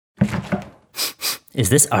Is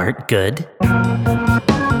this art good?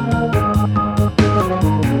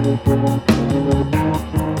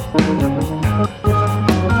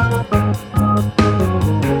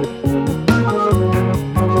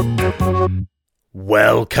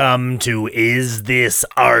 Welcome to Is This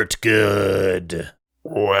Art Good?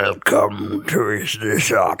 Welcome to Is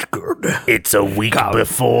This Art Good? It's a week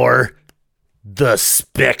before the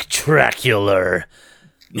Spectracular,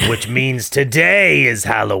 which means today is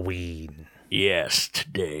Halloween. Yes,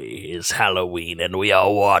 today is Halloween, and we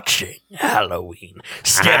are watching Halloween.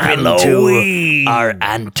 Step Halloween. into our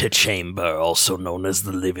antechamber, also known as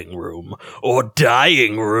the living room, or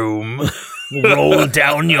dying room. Roll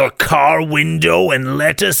down your car window and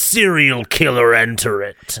let a serial killer enter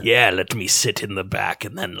it. Yeah, let me sit in the back,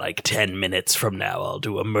 and then 10 minutes from now, I'll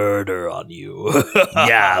do a murder on you.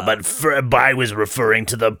 Yeah, but I was referring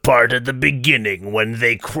to the part at the beginning when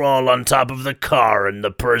they crawl on top of the car and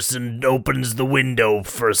the person opens the window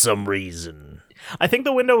for some reason. I think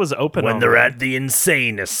the window was open When already. they're at the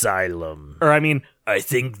insane asylum. Or, I mean... I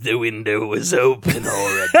think the window was open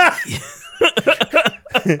already.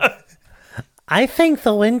 I think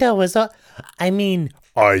the window was I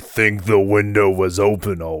think the window was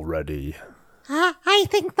open already. I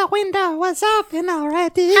think the window was open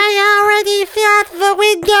already. I already thought the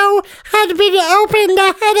window had been opened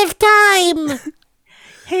ahead of time.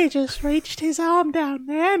 He just reached his arm down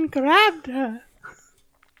there and grabbed her.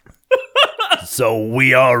 So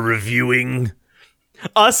we are reviewing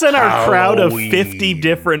Us and our crowd of Halloween. 50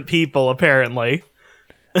 different people, apparently.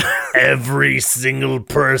 Every single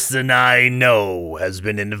person I know has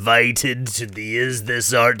been invited to the Is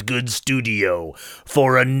This Art Good studio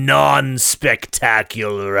for a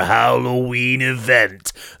non-spectacular Halloween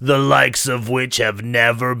event, the likes of which have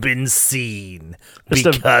never been seen.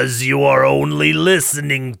 Because you are only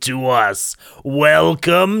listening to us.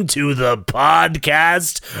 Welcome to the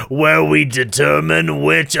podcast where we determine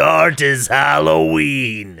which art is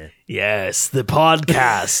Halloween. Yes, the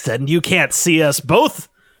podcast, and you can't see us both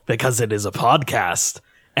because it is a podcast,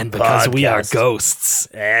 and because we are Podcast. ghosts.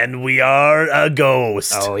 And we are a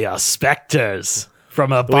ghost. Oh yeah, specters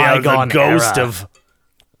from a We are the bygone ghost era. of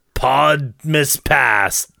Podmas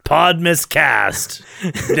Past. Podmas Cast.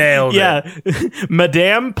 Nailed it. Yeah,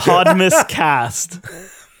 Madame Podmas Cast.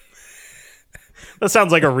 That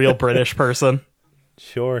sounds like a real British person.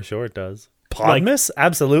 Sure, it does. Podmas?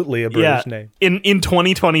 Absolutely a Yeah, British name. in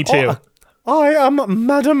 2022. I am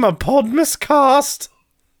Madam Podmas Cast.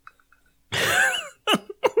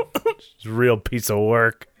 It's a real piece of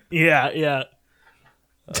work. Yeah,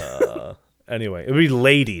 Anyway, it would be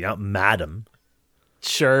lady, not madam.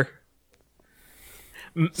 sure.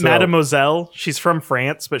 Mademoiselle, she's from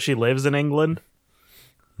France, but she lives in England.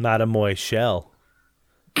 Mademoiselle Shell.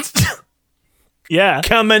 Yeah.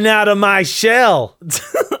 Coming out of my shell.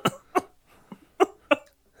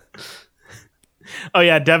 Oh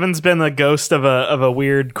yeah, Devin's been the ghost of a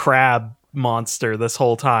weird crab monster this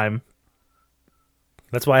whole time.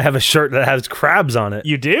 That's why I have a shirt that has crabs on it.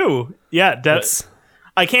 You do? Yeah,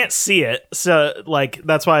 I can't see it. So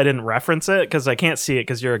that's why I didn't reference it, because I can't see it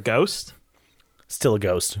because you're a ghost. Still a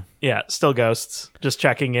ghost. Yeah, still ghosts. Just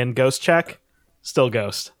checking in. Ghost check. Still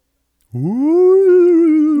ghost.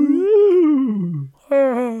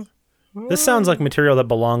 This sounds like material that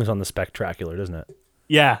belongs on the Spectracular, doesn't it?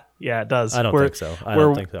 Yeah, it does. I don't think so.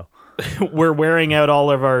 We're wearing out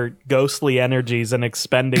all of our ghostly energies and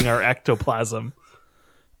expending our ectoplasm.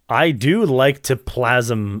 I do like to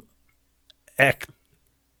plasm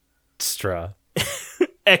extra.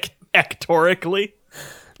 Ectorically.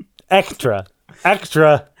 Extra.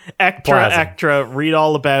 Extra, read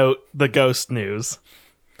all about the ghost news.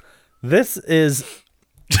 This is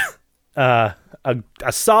a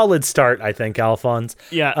solid start, I think, Alphonse.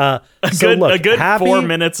 Yeah. A So look, good happy- 4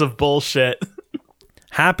 minutes of bullshit.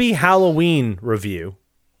 Happy Halloween review.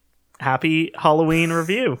 Happy Halloween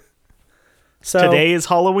review. So Today is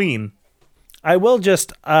Halloween. I will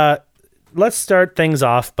just let's start things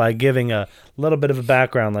off by giving a little bit of a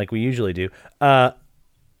background like we usually do.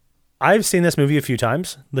 I've seen this movie a few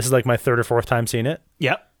times. This is like my third or fourth time seeing it.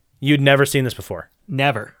 Yep. You'd never seen this before.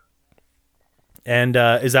 Never. And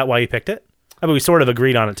is that why you picked it? I mean, we sort of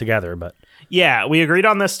agreed on it together, but Yeah, we agreed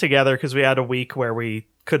on this together because we had a week where we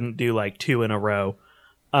couldn't do 2 in a row.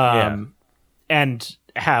 And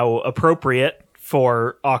how appropriate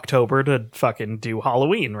for October to fucking do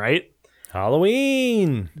Halloween, right?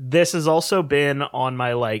 Halloween. This has also been on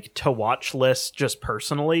my to watch list just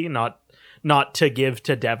personally, not to give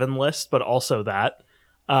to Devin list, but also that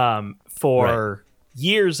for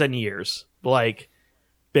years and years.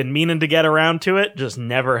 Been meaning to get around to it, just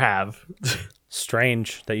never have.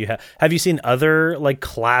 strange that you have you seen other like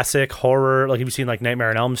classic horror, like have you seen like Nightmare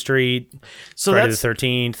on Elm Street, So Friday the that's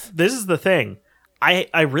 13th? this is the thing.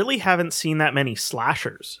 I really haven't seen that many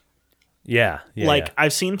slashers. Yeah,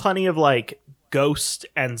 I've seen plenty of like ghost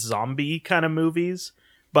and zombie kind of movies,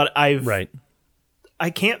 but right. I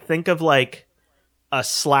can't think of like a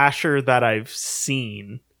slasher that I've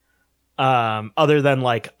seen other than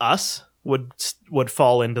like Us would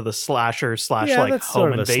fall into the slasher / Yeah, like that's home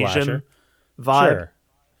sort of a invasion slasher. vibe. Sure.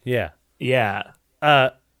 Yeah. Yeah.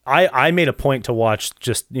 I made a point to watch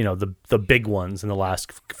just, the big ones in the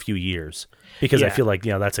last few years because I Yeah. feel like,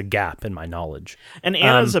 that's a gap in my knowledge. And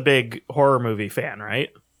Anna's a big horror movie fan,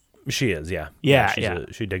 right? She is, yeah. Yeah,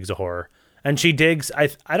 She digs a horror. And she digs,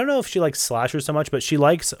 I don't know if she likes slashers so much, but she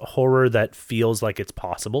likes horror that feels like it's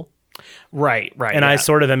possible. Right. And I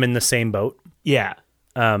sort of am in the same boat. Yeah.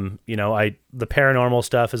 The paranormal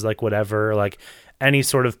stuff is like whatever, like any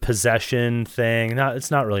sort of possession thing.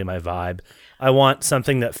 It's not really my vibe. I want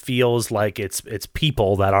something that feels like it's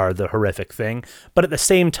people that are the horrific thing. But at the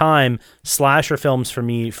same time, slasher films for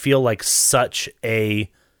me feel like such an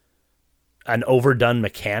overdone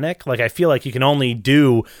mechanic. Like I feel like you can only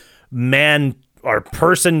do man or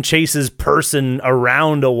person chases person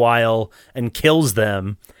around a while and kills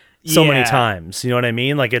them so many Yeah. times. You know what I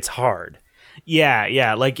mean? Like it's hard.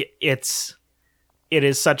 Yeah. Like it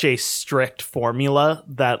is such a strict formula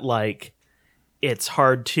that like it's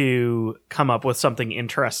hard to come up with something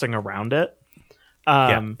interesting around it.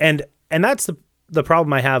 Yeah. And that's the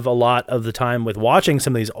problem I have a lot of the time with watching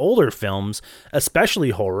some of these older films,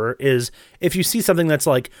 especially horror, is if you see something that's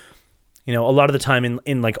like, a lot of the time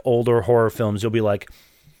in like older horror films, you'll be like,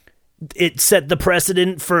 it set the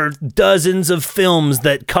precedent for dozens of films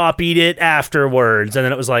that copied it afterwards. And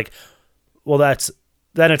then it was like, well,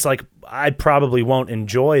 then it's like, I probably won't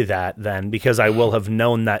enjoy that then because I will have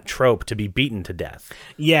known that trope to be beaten to death.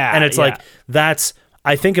 Yeah. And it's like,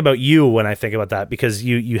 I think about you when I think about that because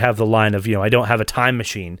you have the line of, I don't have a time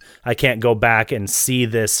machine. I can't go back and see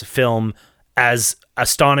this film as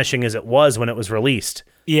astonishing as it was when it was released.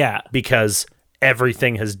 Yeah. Because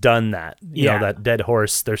everything has done that. You know, that dead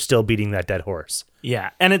horse, they're still beating that dead horse.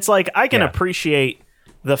 Yeah. And it's like, I can Yeah. appreciate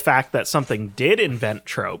the fact that something did invent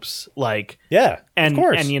tropes. Like, Yeah, and, of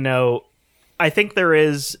course. and I think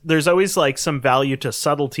there's always like some value to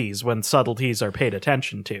subtleties when subtleties are paid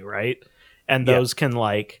attention to, right? And those can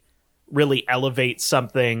like really elevate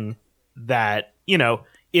something that,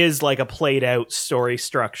 is like a played out story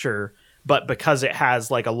structure, but because it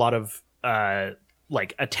has like a lot of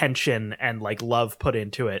like attention and like love put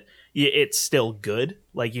into it, it's still good.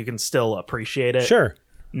 Like you can still appreciate it. Sure.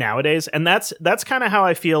 Nowadays, and that's kind of how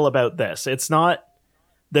I feel about this. It's not,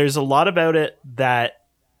 there's a lot about it that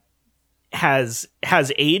has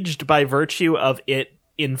aged by virtue of it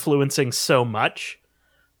influencing so much,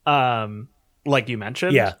 like you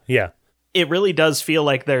mentioned. Yeah. It really does feel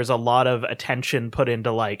like there's a lot of attention put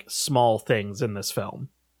into like small things in this film.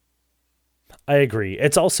 I agree.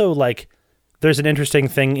 It's also like there's an interesting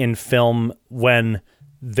thing in film when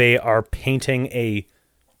they are painting a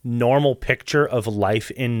normal picture of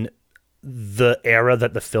life in the era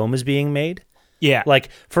that the film is being made. Yeah. Like,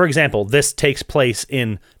 for example, this takes place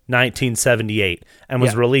in 1978 and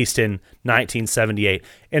was released in 1978.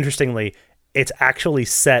 Interestingly, it's actually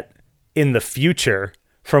set in the future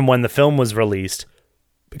from when the film was released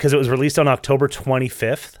because it was released on October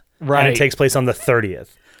 25th. Right. And it takes place on the 30th.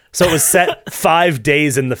 So it was set 5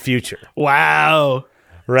 days in the future. Wow.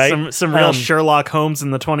 Right? Some real Sherlock Holmes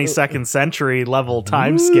in the 22nd century level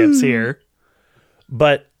time skips here.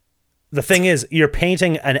 But the thing is, you're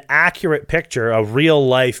painting an accurate picture, a real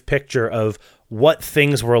life picture of what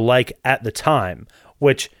things were like at the time,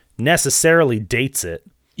 which necessarily dates it.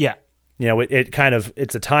 Yeah.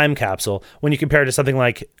 It's a time capsule. When you compare it to something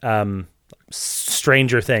like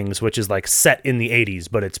Stranger Things, which is like set in the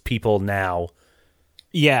 80s, but it's people now.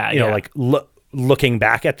 Yeah. Like looking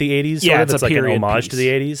back at the 80s. Yeah, it's like an period homage piece. to the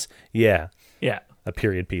 80s. Yeah. Yeah. A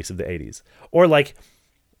period piece of the 80s. Or like,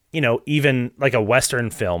 even like a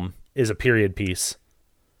Western film is a period piece.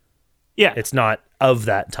 Yeah. It's not of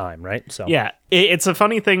that time, right? So Yeah. It's a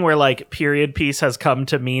funny thing where like period piece has come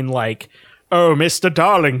to mean like, oh, Mr.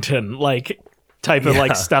 Darlington, like type of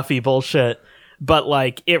like stuffy bullshit. But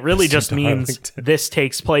like it really Mr. just means Darlington. this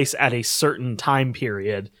takes place at a certain time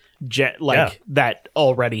period that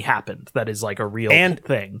already happened. That is like a real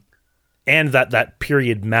thing. And that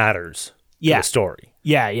period matters to the story.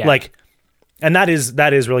 Yeah. Like, and that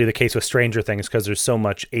is really the case with Stranger Things because there's so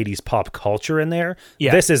much 80s pop culture in there.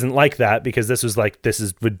 Yeah. This isn't like that because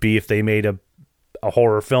would be if they made a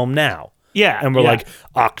horror film now. Yeah. And we're yeah. like,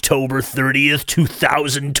 October 30th,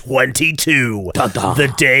 2022.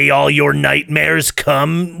 The day all your nightmares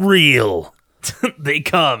come real. they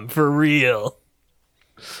come for real.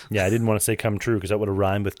 Yeah, I didn't want to say come true because that would have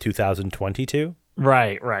rhymed with 2022.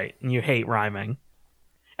 Right. And you hate rhyming.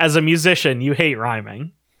 As a musician, you hate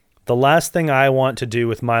rhyming. The last thing I want to do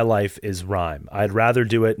with my life is rhyme. I'd rather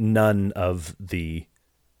do it none of the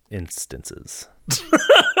instances.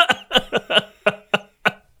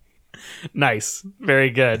 Nice.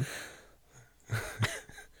 Very good.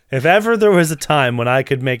 If ever there was a time when I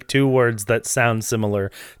could make two words that sound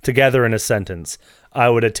similar together in a sentence, I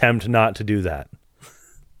would attempt not to do that.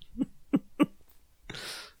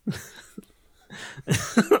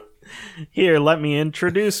 Here, let me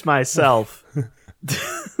introduce myself.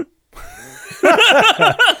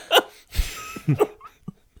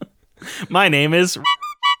 My name is...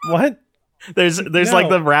 What? There's No. like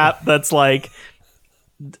the rap that's like,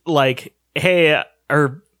 hey,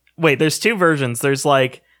 or wait, there's two versions. There's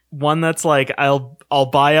like one that's like, I'll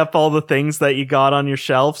buy up all the things that you got on your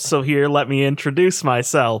shelf. So here, let me introduce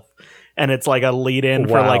myself. And it's like a lead in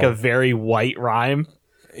for Wow. like a very white rhyme,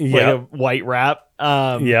 like a Yep. white rap.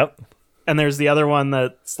 Yep. And there's the other one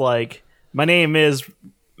that's like, my name is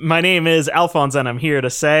Alphonse, and I'm here to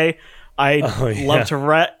say I yeah. love to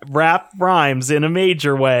rap rhymes in a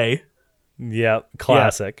major way. Yep.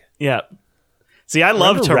 Classic. Yeah. See, I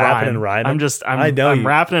love Remember to rapping rhyme. and rhyming? I'm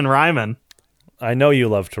rapping and rhyming. I know you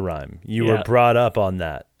love to rhyme. You Yeah. were brought up on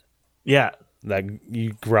that. Yeah. That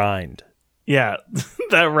you grind. Yeah.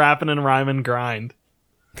 That rapping and rhyming grind.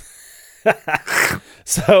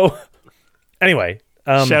 So, anyway.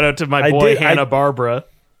 Shout out to my I boy did- Hannah Barbara.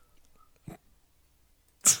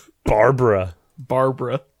 Barbara.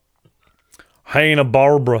 Barbara. Hannah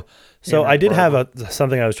Barbara. So Hannah I did have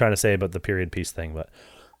something I was trying to say about the period piece thing, but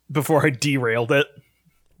Before I derailed it.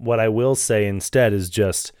 what I will say instead is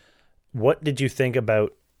just, what did you think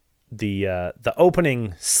about the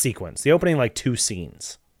opening sequence, the opening like two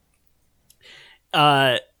scenes?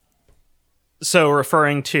 So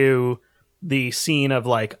referring to the scene of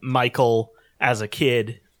like Michael as a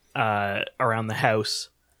kid around the house.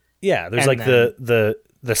 Yeah, there's And like then-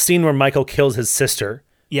 the scene where Michael kills his sister,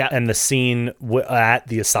 Yeah. and the scene at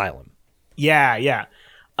the asylum. Yeah.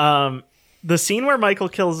 The scene where Michael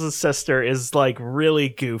kills his sister is like really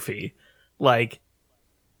goofy. Like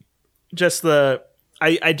just I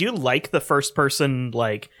do like the first person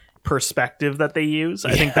like perspective that they use.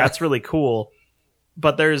 I think that's really cool.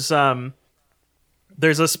 But there's a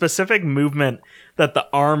specific movement that the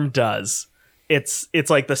arm does. It's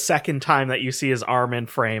like the second time that you see his arm in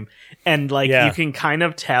frame, and like Yeah. you can kind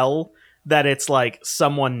of tell that it's like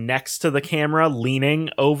someone next to the camera leaning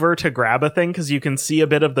over to grab a thing, because you can see a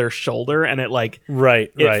bit of their shoulder, and it like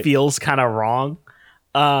Right, it feels kind of wrong.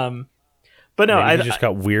 But no, Maybe I he just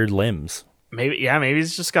got weird limbs. maybe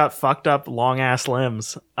he's just got fucked up long ass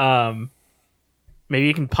limbs. Maybe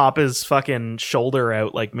he can pop his fucking shoulder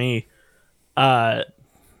out like me.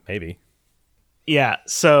 Maybe. Yeah,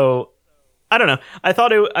 so I don't know. I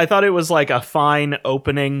thought it was like a fine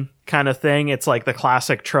opening kind of thing. It's like the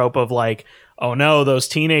classic trope of like, oh no, those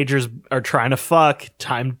teenagers are trying to fuck.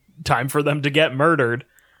 Time for them to get murdered.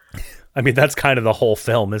 I mean, that's kind of the whole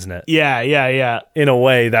film, isn't it? Yeah. In a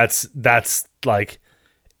way, that's like,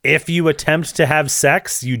 if you attempt to have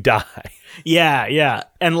sex, you die. Yeah.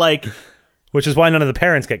 And like, Which is why none of the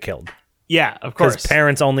parents get killed. yeah, of Because course.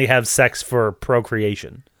 parents only have sex for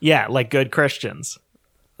procreation. Yeah, like good Christians.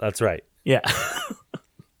 That's right. Yeah.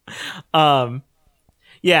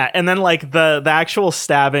 Yeah, and then like the actual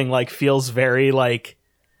stabbing like feels very like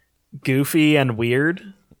goofy and weird.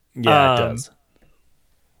 Yeah, it does.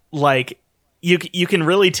 Like you can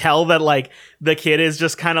really tell that like the kid is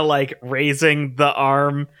just kind of like raising the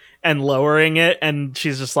arm and lowering it, and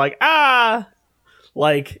she's just like,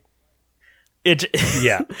 like it.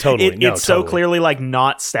 Yeah, totally. It's so clearly like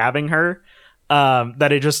not stabbing her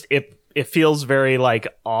that it feels very like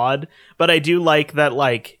odd. But I do like that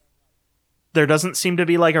like there doesn't seem to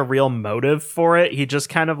be like a real motive for it. He just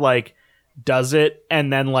kind of like does it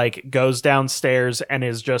and then like goes downstairs and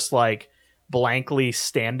is just like blankly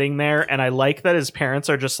standing there. And I like that his parents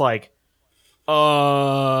are just like,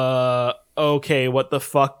 okay, what the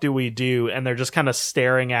fuck do we do? And they're just kind of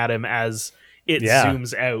staring at him as it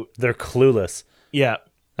zooms out. They're clueless. Yeah.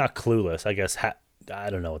 Not clueless, I guess. I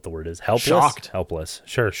don't know what the word is. Helpless? Shocked. Helpless.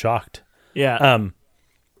 Sure, shocked. Yeah.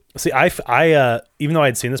 See, I even though I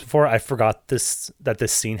had seen this before, I forgot that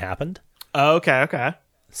this scene happened. Oh, okay.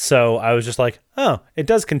 So I was just like, oh, it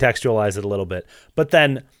does contextualize it a little bit. But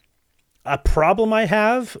then a problem I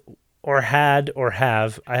have or had or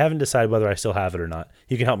have, I haven't decided whether I still have it or not.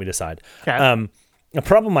 You can help me decide. Okay. A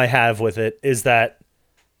problem I have with it is that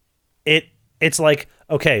it's like,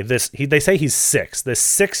 okay, they say he's 6. This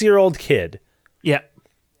 6-year-old kid Yeah.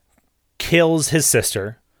 kills his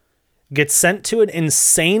sister, gets sent to an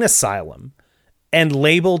insane asylum, and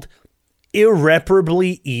labeled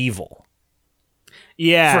irreparably evil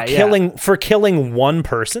Yeah. for killing one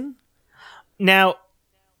person. Now,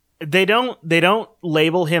 they don't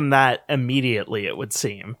label him that immediately, it would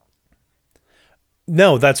seem.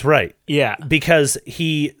 No, that's right. Yeah. Because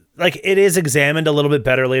it is examined a little bit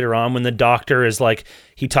better later on when the doctor is like,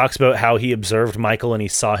 he talks about how he observed Michael and he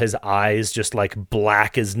saw his eyes just like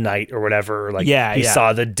black as night or whatever. Like he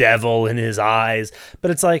saw the devil in his eyes.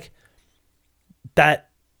 But it's like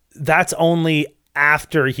that's only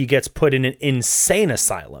after he gets put in an insane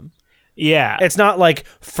asylum. Yeah. It's not like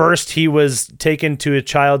first he was taken to a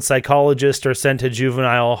child psychologist or sent to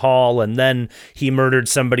juvenile hall and then he murdered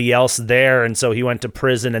somebody else there, and so he went to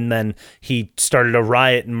prison, and then he started a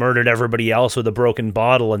riot and murdered everybody else with a broken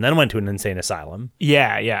bottle and then went to an insane asylum.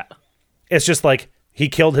 Yeah. It's just like he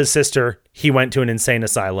killed his sister, he went to an insane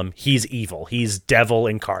asylum, he's evil, he's devil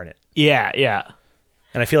incarnate. Yeah.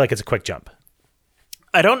 And I feel like it's a quick jump.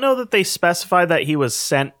 I don't know that they specify that he was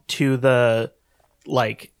sent to the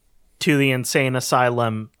insane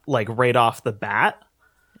asylum like right off the bat.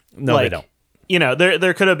 No, they don't. You know,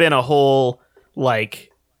 there could have been a whole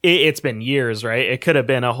like it's been years, right? It could have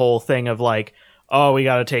been a whole thing of like, oh, we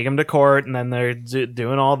got to take him to court, and then they're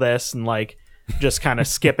doing all this and like just kind of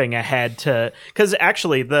skipping ahead to, because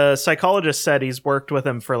actually the psychologist said he's worked with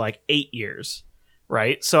him for like 8 years,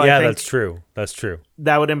 right? So yeah, I think that's true.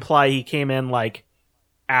 That would imply he came in like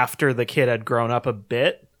after the kid had grown up a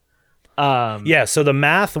bit. Yeah, so the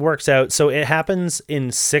math works out. So it happens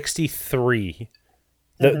in 63.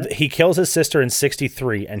 He kills his sister in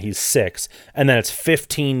 63 and he's 6, and then it's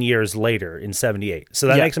 15 years later in 78. So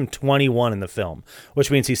that makes him 21 in the film,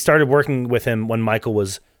 which means he started working with him when Michael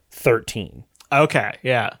was 13. Okay,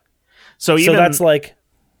 yeah. So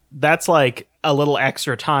that's like a little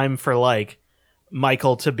extra time for like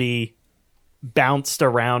Michael to be bounced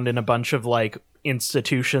around in a bunch of like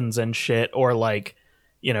institutions and shit, or like,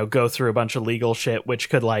 you know, go through a bunch of legal shit, which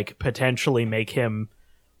could like potentially make him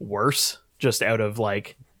worse just out of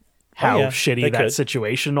like how shitty that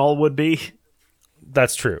situation all would be.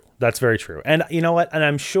 That's true. That's very true. And you know what? And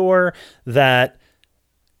I'm sure that,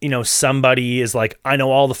 you know, somebody is like, I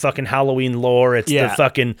know all the fucking Halloween lore. It's the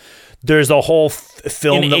fucking, there's a whole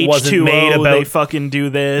film that wasn't made about, they fucking do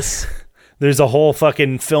this. There's a whole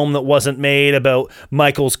fucking film that wasn't made about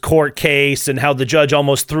Michael's court case and how the judge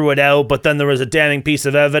almost threw it out, but then there was a damning piece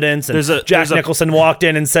of evidence, and Jack Nicholson walked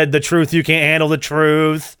in and said, the truth, you can't handle the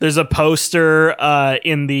truth. There's a poster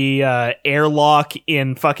in the airlock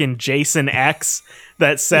in fucking Jason X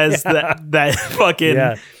that says that fucking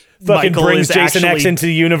Michael brings Jason actually, X into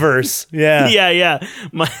the universe. Yeah. Yeah.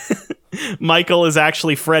 Michael is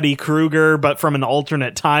actually Freddy Krueger, but from an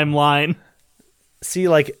alternate timeline. See,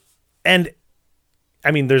 like, and I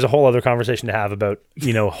mean, there's a whole other conversation to have about,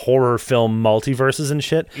 you know, horror film multiverses and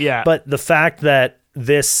shit. Yeah. But the fact that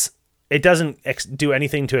it doesn't do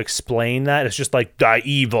anything to explain that. It's just like,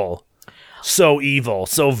 evil. So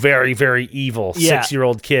very, very evil. Yeah.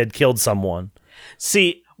 6-year-old kid killed someone.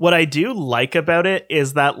 See, what I do like about it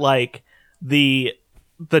is that like the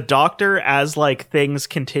doctor, as like things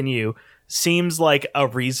continue, seems like a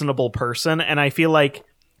reasonable person. And I feel like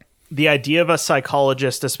the idea of a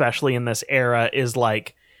psychologist, especially in this era, is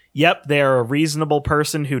like, yep, they're a reasonable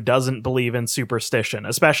person who doesn't believe in superstition,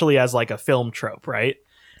 especially as like a film trope, right?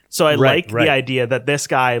 So I like the idea that this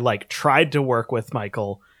guy like tried to work with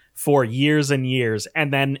Michael for years and years,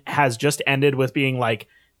 and then has just ended with being like,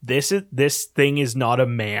 this thing is not a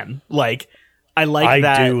man. Like, I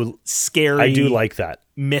do like that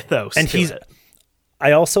mythos, and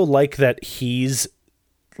I also like that he's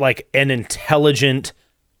like an intelligent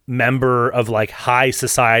member of like high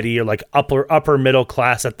society, or like upper middle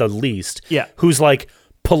class at the least, who's like,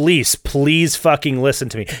 police, please fucking listen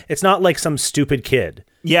to me. It's not like some stupid kid,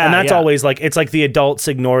 and that's always like, it's like the adults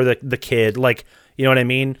ignore the kid, like, you know what I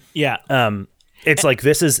mean? It's like,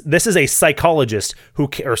 this is a psychologist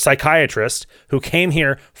or psychiatrist who came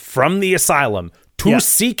here from the asylum to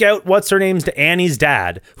seek out Annie's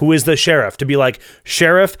dad, who is the sheriff, to be like,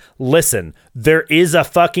 Sheriff, listen, there is a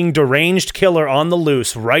fucking deranged killer on the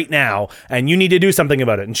loose right now, and you need to do something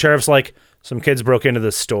about it. And Sheriff's like, some kids broke into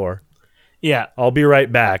this store. Yeah. I'll be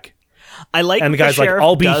right back. I like, and the guy's like,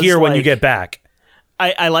 I'll be here when you get back.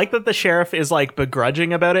 I like that the sheriff is like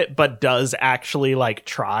begrudging about it, but does actually like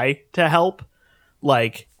try to help.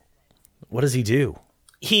 Like, what does he do?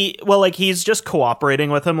 he's just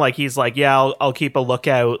cooperating with him. Like, he's like, yeah, I'll keep a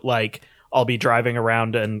lookout. Like, I'll be driving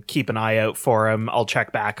around and keep an eye out for him. I'll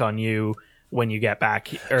check back on you when you get back,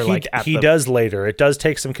 or he does later. It does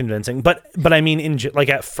take some convincing, but I mean,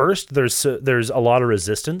 at first there's a lot of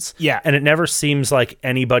resistance, and it never seems like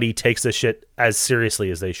anybody takes this shit as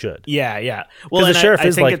seriously as they should. Yeah. Well, the sheriff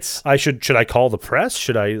is like, should I call the press?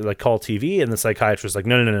 Should I like call TV? And the psychiatrist is like,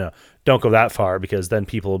 no, don't go that far, because then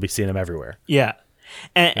people will be seeing him everywhere. Yeah,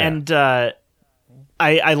 and I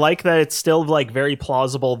like that it's still like very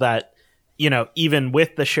plausible that, you know, even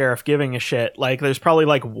with the sheriff giving a shit, like, there's probably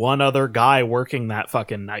like one other guy working that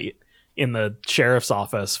fucking night in the sheriff's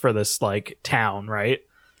office for this like town, right?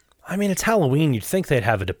 I mean, it's Halloween. You'd think they'd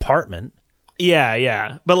have a department.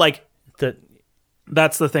 Yeah. But like,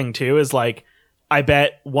 that's the thing too, is like, I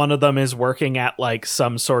bet one of them is working at like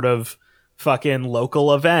some sort of fucking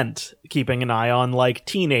local event, keeping an eye on like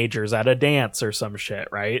teenagers at a dance or some shit,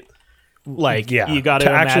 right? Like, yeah. You got to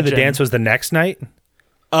actually, the dance was the next night.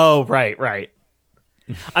 Oh, right.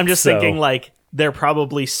 I'm just thinking like they're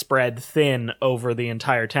probably spread thin over the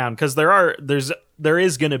entire town, because there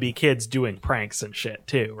is going to be kids doing pranks and shit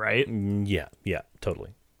too, right? Yeah,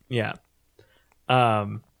 totally. Yeah.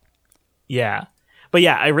 Yeah. But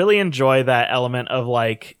yeah, I really enjoy that element of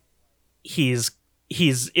like it's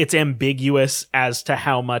ambiguous as to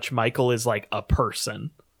how much Michael is like a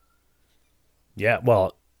person. Yeah,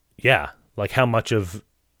 well, yeah, like how much of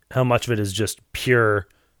it is just pure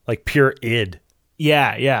id.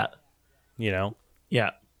 Yeah. You know? Yeah.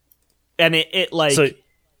 And it like, so,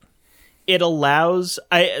 it allows,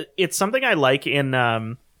 it's something I like in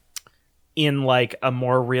like a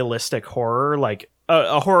more realistic horror, like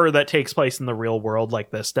a horror that takes place in the real world,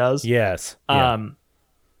 like this does. Yes. Yeah.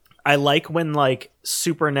 I like when like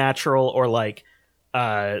supernatural or like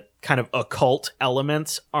kind of occult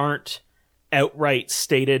elements aren't outright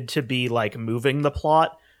stated to be like moving the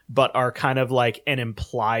plot, but are kind of like an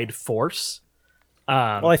implied force.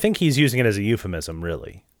 Well, I think he's using it as a euphemism,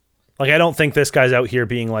 really. Like, I don't think this guy's out here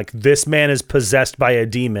being like, this man is possessed by a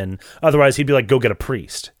demon. Otherwise, he'd be like, go get a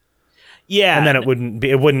priest. Yeah. And then it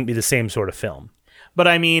wouldn't be the same sort of film. But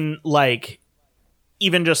I mean, like,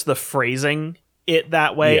 even just the phrasing it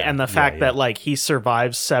that way, and the fact that like he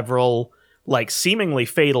survives several like seemingly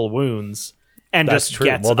fatal wounds and that's just true.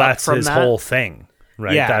 gets well, that's up from his that. whole thing.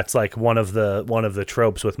 Right. Yeah. That's like one of the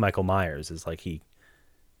tropes with Michael Myers is like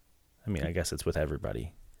I mean, I guess it's with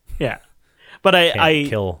everybody. Yeah. But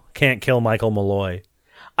can't kill Michael Malloy.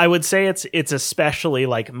 I would say it's especially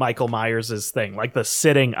like Michael Myers' thing. Like the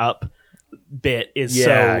sitting up bit is so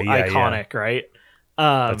iconic, right?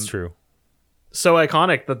 That's true. So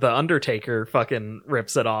iconic that the Undertaker fucking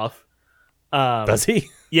rips it off. Does he?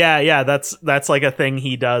 Yeah. That's like a thing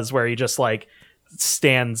he does where he just like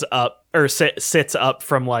stands up or sits up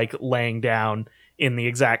from like laying down in the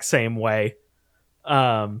exact same way.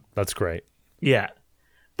 That's great. Yeah.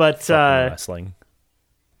 But wrestling.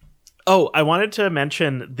 Oh, I wanted to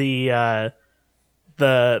mention the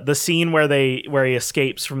scene where he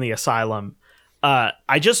escapes from the asylum.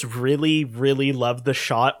 I just really, really love the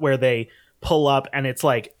shot where they pull up and it's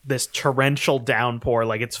like this torrential downpour,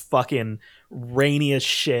 like it's fucking rainy as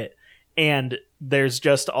shit, and there's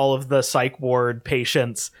just all of the psych ward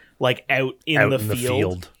patients like out in the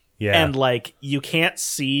field. Yeah. And like you can't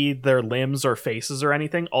see their limbs or faces or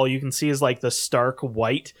anything. All you can see is like the stark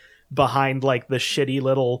white behind like the shitty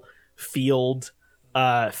little field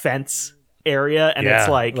fence area, and it's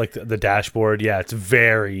like the dashboard. Yeah, it's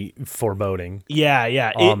very foreboding.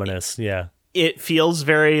 Yeah. Ominous. It feels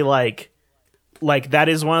very like that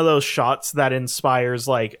is one of those shots that inspires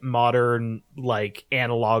like modern like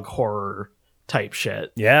analog horror type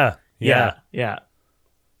shit. Yeah. It's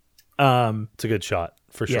a good shot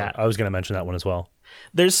for sure. Yeah. I was going to mention that one as well.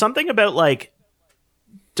 There's something about like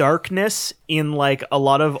darkness in like a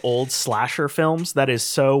lot of old slasher films that is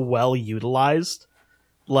so well utilized.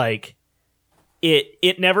 Like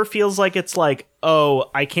it never feels like it's like, oh,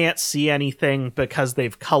 I can't see anything because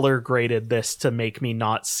they've color graded this to make me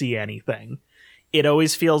not see anything. It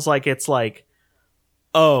always feels like it's like,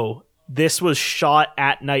 oh, this was shot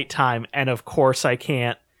at nighttime, and of course I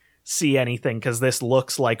can't see anything because this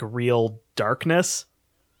looks like real darkness.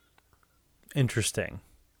 Interesting.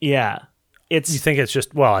 Yeah. You think it's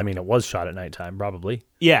just, well, I mean, it was shot at nighttime, probably.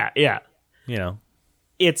 Yeah. You know.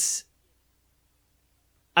 It's,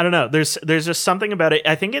 I don't know. There's just something about it.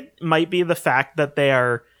 I think it might be the fact that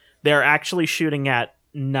they're actually shooting at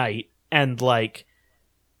night and like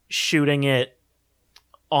shooting it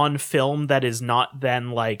on film that is not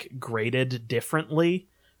then like graded differently,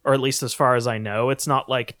 or at least as far as I know, it's not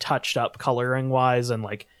like touched up coloring wise and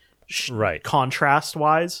like Right. contrast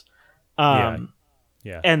wise. Yeah.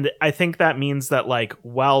 And I think that means that like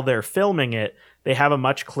while they're filming it, they have a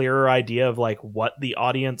much clearer idea of like what the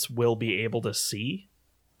audience will be able to see.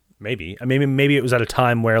 Maybe it was at a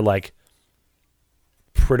time where like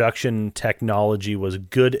production technology was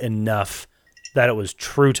good enough that it was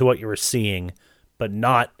true to what you were seeing, but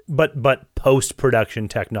post-production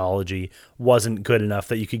technology wasn't good enough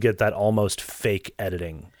that you could get that almost fake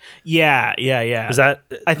editing. Yeah. Is that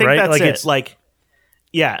I think right? that's like it. It's Like,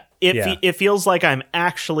 yeah, it Yeah. it feels like I'm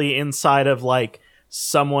actually inside of like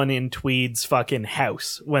someone in Tweed's fucking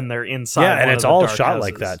house when they're inside. yeah, and one it's of the all dark shot houses.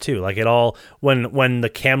 like that too. Like it all when the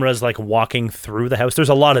camera's like walking through the house. There's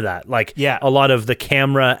a lot of that. Like Yeah. a lot of the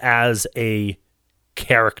camera as a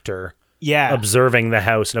character Yeah, observing the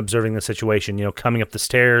house and observing the situation. You know, coming up the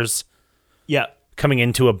stairs, yeah, coming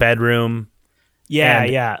into a bedroom. yeah,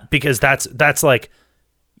 And- yeah. Because that's like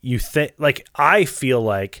you think. Like I feel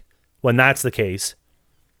like when that's the case,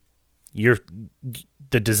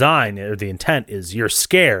 the design or the intent is you're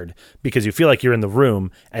scared because you feel like you're in the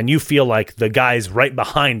room and you feel like the guy's right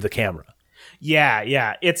behind the camera.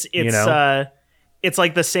 Yeah. It's know? it's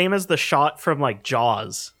like the same as the shot from like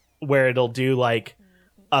Jaws, where it'll do like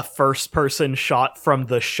a first person shot from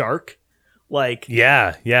the shark. Like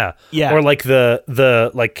Yeah. Yeah. Or like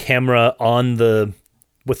the like camera on the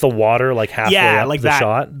with the water like halfway yeah, up like the that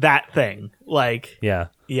shot. that thing. Like Yeah.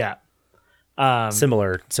 yeah.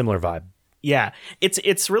 Similar vibe. Yeah.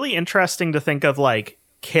 It's really interesting to think of like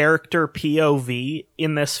character POV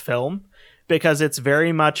in this film, because it's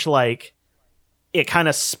very much like it kind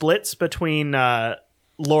of splits between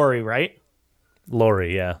Laurie, right?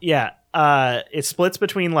 Laurie, yeah. Yeah. It splits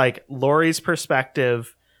between like Laurie's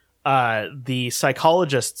perspective, the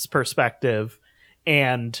psychologist's perspective,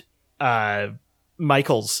 and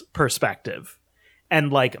Michael's perspective.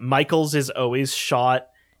 And like Michael's is always shot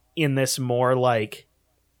in this more like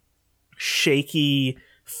shaky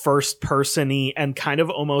first person-y and kind of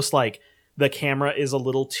almost like the camera is a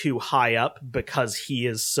little too high up because he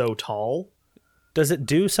is so tall. Does it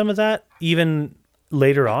do some of that even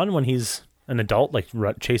later on when he's an adult, like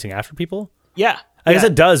chasing after people? Yeah. I guess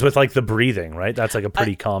it does with like the breathing, right? That's like a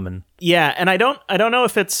pretty common. Yeah, and I don't know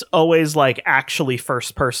if it's always like actually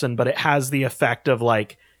first person, but it has the effect of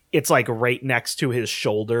like it's like right next to his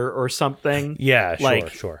shoulder or something. Yeah,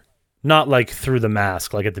 sure. Not like through the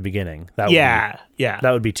mask, like at the beginning. That would Yeah.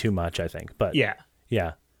 that would be too much, I think. But Yeah.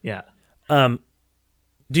 yeah. Yeah.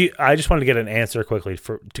 I just wanted to get an answer quickly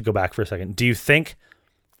to go back for a second. Do you think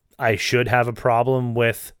I should have a problem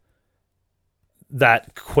with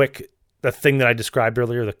the thing that I described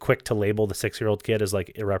earlier, the quick to label the 6-year-old kid as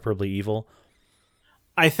like irreparably evil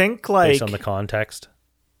I think like based on the context?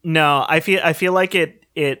 no, I feel like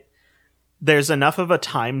it there's enough of a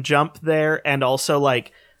time jump there, and also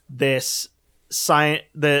like this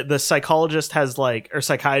the psychologist has like, or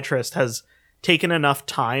psychiatrist has taken enough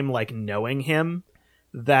time like knowing him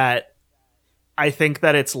that I think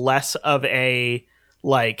that it's less of a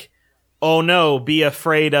like, oh no, be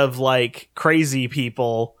afraid of like crazy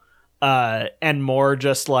people, and more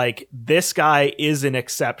just like this guy is an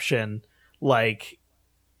exception. Like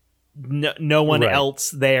no one Right.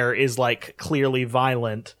 else there is like clearly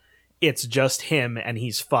violent. It's just him and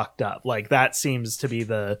he's fucked up. Like that seems to be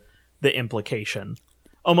the implication.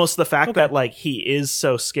 Almost the fact that like he is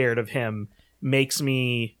so scared of him makes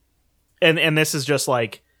me, and this is just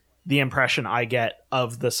like the impression I get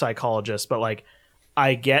of the psychologist, but like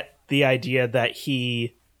I get the idea that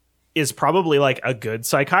he is probably like a good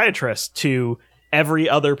psychiatrist to every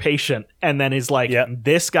other patient, and then is like, Yep.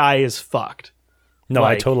 this guy is fucked. No,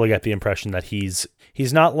 I Like- totally get the impression that he's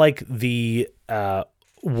not like the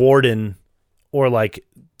warden or like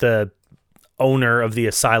the owner of the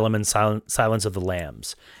asylum in Silence of the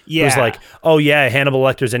Lambs. Yeah. Who's like, oh yeah, Hannibal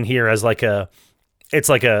Lecter's in here as like it's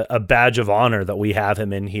like a badge of honor that we have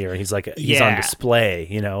him in here. He's like, he's on Yeah. display,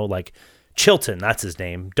 you know, like Chilton, that's his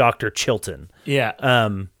name, Dr. Chilton. Yeah.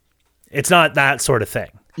 It's not that sort of thing.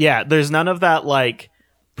 Yeah, there's none of that like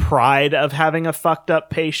pride of having a fucked up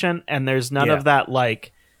patient, and there's none Yeah. of that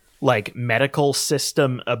like medical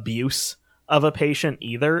system abuse of a patient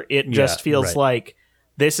either. It just Yeah, feels right. like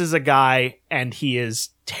this is a guy and he is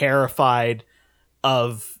terrified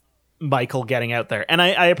of Michael getting out there. And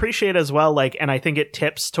I appreciate as well, like, and I think it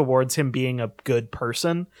tips towards him being a good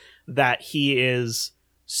person, that he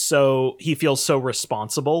feels so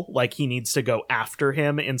responsible, like he needs to go after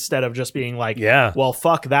him instead of just being like, Yeah. well,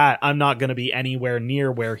 fuck that, I'm not going to be anywhere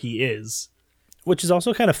near where he is. Which is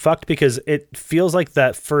also kind of fucked because it feels like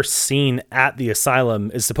that first scene at the asylum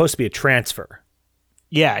is supposed to be a transfer.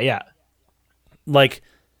 Yeah. Like,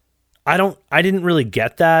 I didn't really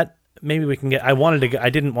get that maybe we can get. I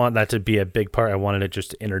didn't want that to be a big part. I wanted it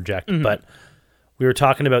just to interject, but we were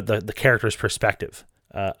talking about the character's perspective.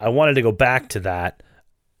 I wanted to go back to that.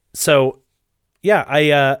 So,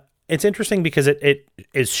 yeah, it's interesting because it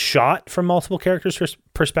is shot from multiple characters'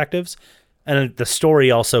 perspectives, and the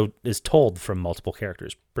story also is told from multiple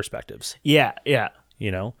characters' perspectives. Yeah.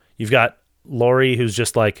 You know, you've got Laurie, who's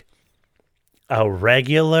just like a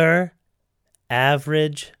regular,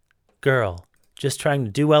 average girl, just trying to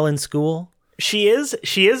do well in school. She is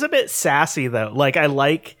a bit sassy though. Like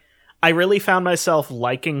I really found myself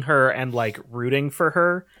liking her and like rooting for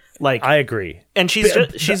her. Like I agree. And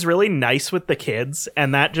she's really nice with the kids,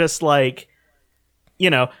 and that just like, you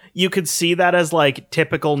know, you could see that as like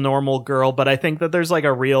typical normal girl, but I think that there's like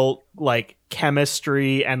a real like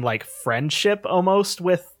chemistry and like friendship almost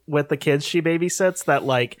with the kids she babysits that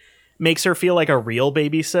like makes her feel like a real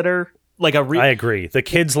babysitter. Like I agree. The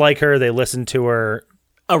kids like her, they listen to her.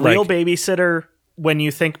 A real babysitter, when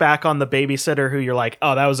you think back on the babysitter who you're like,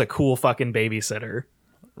 oh, that was a cool fucking babysitter.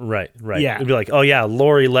 Right. Yeah. It'd be like, oh yeah,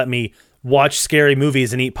 Laurie let me watch scary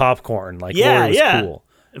movies and eat popcorn. Like, Laurie was cool.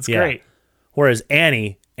 It's great. Whereas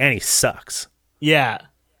Annie sucks. Yeah.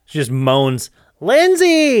 She just moans,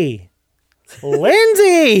 Lindsay!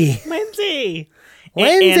 Lindsay! Lindsay!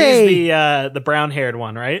 Lindsay! Annie's the brown-haired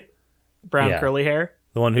one, right? Brown curly hair?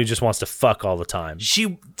 The one who just wants to fuck all the time.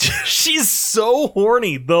 She's so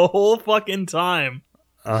horny the whole fucking time.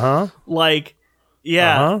 Uh-huh. Like,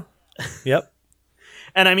 yeah. Uh-huh. Yep.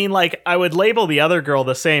 And I mean, like, I would label the other girl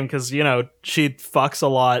the same because, you know, she fucks a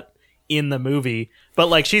lot in the movie, but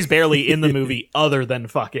like she's barely in the movie other than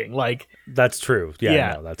fucking. Like, that's true.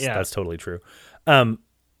 Yeah, no, that's totally true.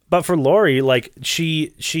 But for Laurie, like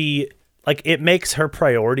she like it makes her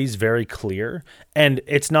priorities very clear, and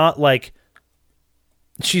it's not like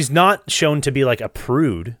she's not shown to be like a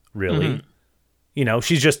prude, really. Mm-hmm. You know,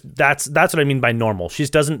 she's just that's what I mean by normal. She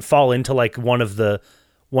doesn't fall into like one of the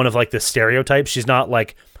stereotypes. She's not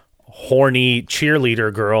like horny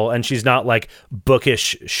cheerleader girl, and she's not like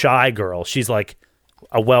bookish shy girl. She's like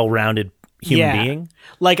a well-rounded human being.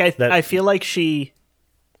 Like I feel like she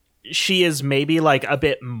is maybe like a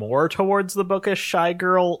bit more towards the bookish shy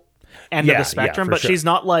girl end of the spectrum, but sure. she's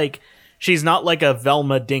not like a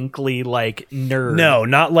Velma Dinkley like nerd. No,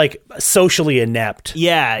 not like socially inept.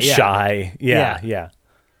 Shy. Yeah.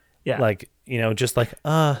 Like, you know, just like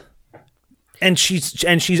And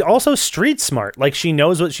she's also street smart. Like, she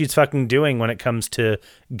knows what she's fucking doing when it comes to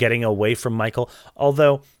getting away from Michael.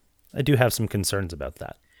 Although I do have some concerns about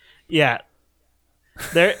that. Yeah.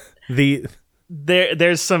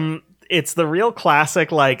 There's some, it's the real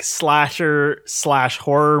classic like slasher /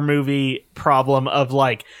 horror movie problem of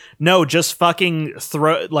like, no, just fucking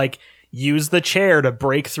use the chair to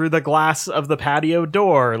break through the glass of the patio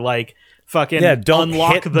door. Like, fucking don't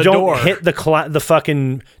unlock the door. Don't hit the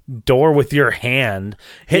fucking door with your hand.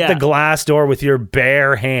 Hit the glass door with your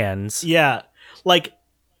bare hands. Yeah. Like,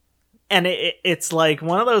 and it's like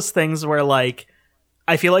one of those things where like,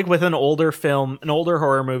 I feel like with an older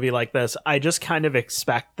horror movie like this, I just kind of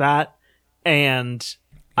expect that. And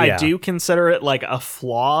I do consider it like a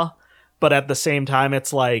flaw, but at the same time,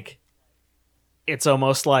 it's like, it's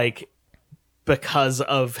almost like, because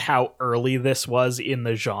of how early this was in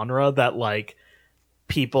the genre that like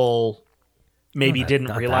people maybe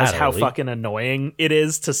didn't realize how fucking annoying it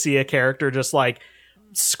is to see a character just like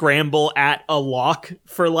scramble at a lock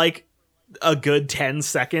for like a good 10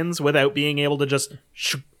 seconds without being able to just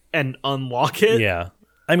and unlock it. Yeah.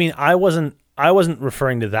 I mean, I wasn't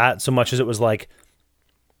referring to that so much as it was like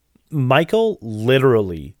Michael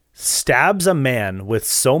literally stabs a man with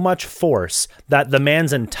so much force that the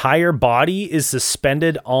man's entire body is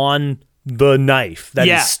suspended on the knife that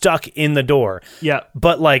is stuck in the door. Yeah.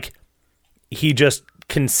 But like he just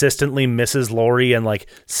consistently misses Laurie and like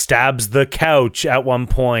stabs the couch at one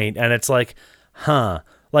point, and it's like,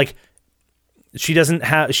 like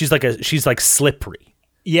she's like slippery.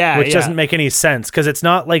 Yeah. Which doesn't make any sense because it's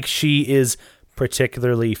not like she is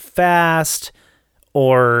particularly fast,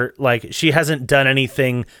 or like she hasn't done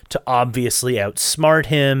anything to obviously outsmart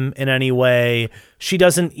him in any way. She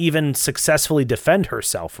doesn't even successfully defend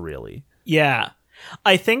herself, really. Yeah.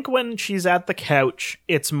 I think when she's at the couch,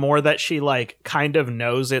 it's more that she like kind of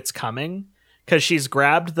knows it's coming because she's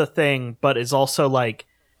grabbed the thing, but is also like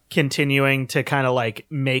continuing to kind of like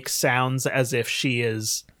make sounds as if she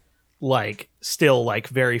is like still like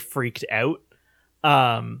very freaked out.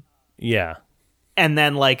 Yeah. And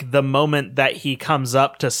then, like, the moment that he comes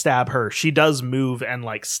up to stab her, she does move and,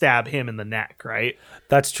 like, stab him in the neck, right?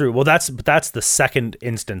 That's true. Well, that's the second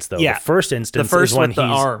instance, though. Yeah. The first instance is when with the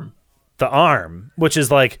arm. The arm, which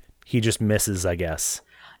is, like, he just misses, I guess.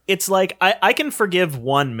 it's like I can forgive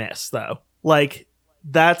one miss though. Like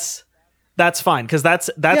that's fine because that's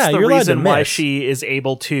Yeah, the you're allowed to reason why miss. she is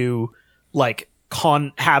able to like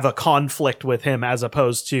have a conflict with him as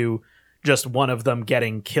opposed to just one of them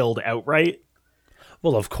getting killed outright.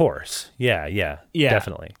 Well, of course. Yeah, Yeah.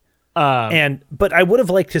 definitely. But I would have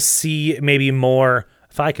liked to see maybe more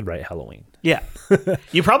if I could write Halloween. Yeah.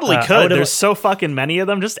 You probably I could. would've- There's so fucking many of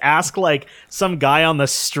them. Just ask like some guy on the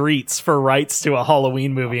streets for rights to a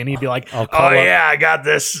Halloween movie and he'd be like, I'll call up, I got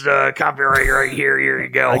this copyright right here. Here you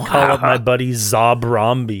go. I call up my buddy Zob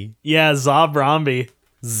Rombi. yeah, Zob Rombi.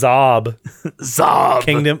 Zob.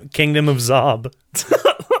 Zob. Kingdom of Zob.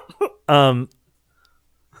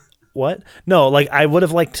 What? No, like I would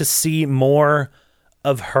have liked to see more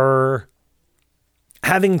of her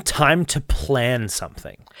having time to plan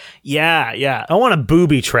something. Yeah, yeah. I want a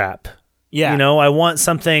booby trap. Yeah. You know, I want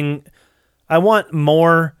something. I want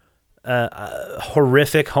more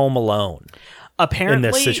horrific Home Alone Apparently,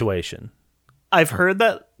 in this situation. I've heard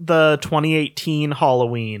that the 2018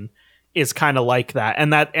 Halloween is kind of like that,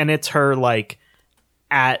 and it's her like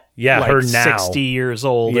at like, her now. 60 years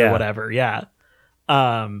old or Yeah. whatever. Yeah.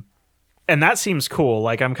 And that seems cool.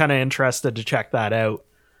 Like I'm kind of interested to check that out.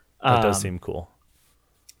 That does seem cool.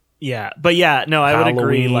 Yeah, but yeah, no, I would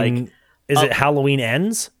agree. Like, is it Halloween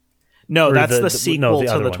Ends? no, or that's the- the the- sequel no, the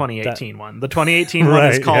to other the one. 2018 one. The 2018 one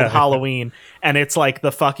is Right, called yeah. Halloween, and it's like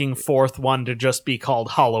the fucking fourth one to just be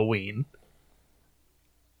called Halloween.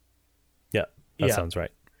 Yeah, that Yeah. sounds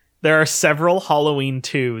right. There are several Halloween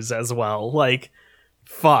 2s as well. Like,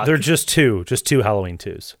 fuck. They're just two Halloween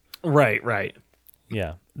 2s. right.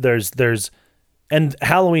 Yeah, there's and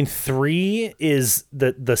Halloween 3 is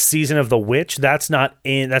the season of the witch. That's not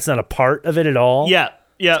a part of it at all. Yeah.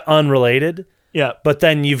 Unrelated. Yeah. But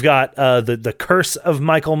then you've got the curse of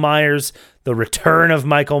Michael Myers, the return of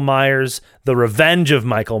Michael Myers, the revenge of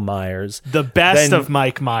Michael Myers, The best Then- of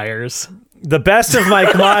Mike Myers. the best of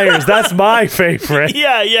Mike Myers. That's my favorite.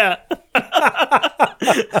 Yeah.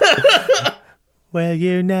 Well,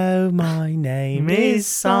 you know my name is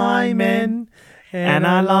Simon, and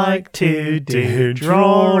I like to do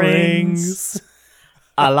drawings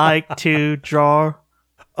I like to draw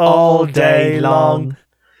all day long.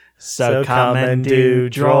 So come and do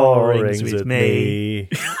drawings with me.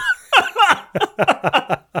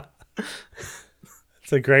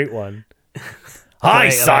 It's a great one. Hi, Great, I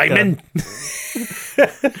like Simon.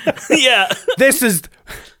 Yeah. This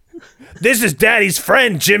is Daddy's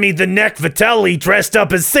friend Jimmy the Neck Vitelli dressed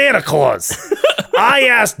up as Santa Claus. I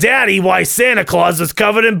asked Daddy why Santa Claus was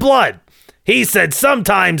covered in blood. He said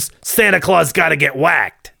sometimes Santa Claus gotta get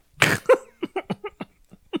whacked.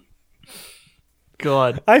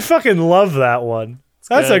 God. I fucking love that one.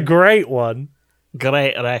 That's a good. great one.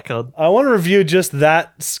 Great record. I want to review just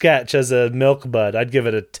that sketch as a Milk Bud. I'd give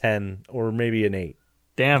it a 10 or maybe an 8.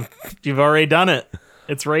 Damn. You've already done it.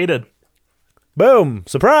 It's rated. Boom.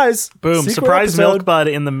 Surprise. Boom. Sequel Surprise episode. Milk Bud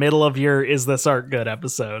in the middle of your Is This Art Good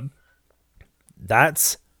episode.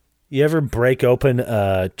 That's... You ever break open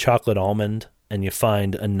a chocolate almond and you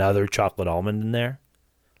find another chocolate almond in there?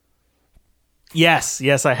 Yes,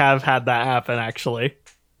 I have had that happen actually.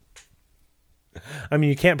 I mean,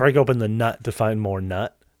 you can't break open the nut to find more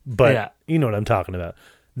nut, but Yeah. you know what I'm talking about.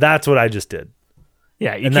 That's what I just did.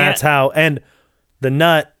 Yeah, you And can't. that's how... And the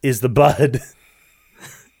nut is the bud.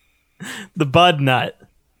 The bud nut.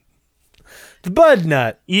 The bud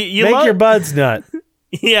nut. You Make love- your buds nut.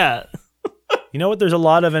 Yeah. You know what there's a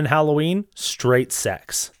lot of in Halloween? Straight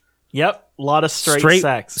sex. Yep. A lot of straight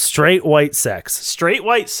sex. Straight white sex. Straight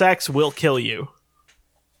white sex will kill you.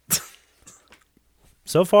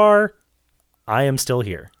 So far, I am still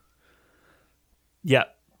here.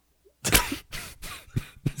 Yep.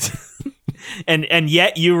 and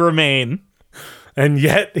yet you remain. And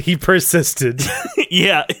yet he persisted.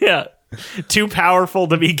 Yeah. Too powerful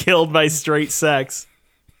to be killed by straight sex.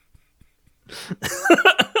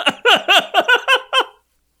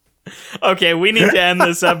 Okay, we need to end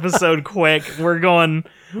this episode quick. We're going.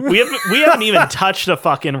 We haven't even touched a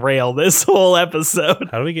fucking rail this whole episode.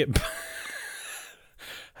 How do we get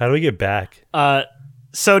back?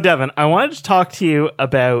 So, Devin, I wanted to talk to you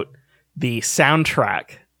about the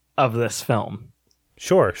soundtrack of this film.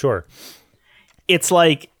 Sure. It's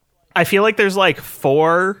like, I feel like there's like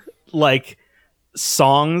 4 like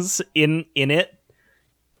songs in it,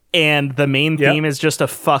 and the main Yep. theme is just a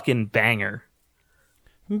fucking banger.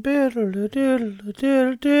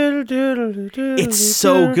 It's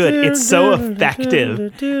so good. It's so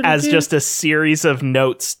effective as just a series of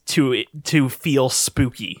notes to feel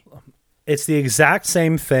spooky. It's the exact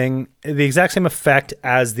same thing, the exact same effect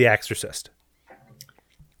as The Exorcist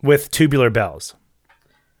with Tubular Bells.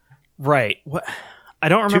 Right. What? I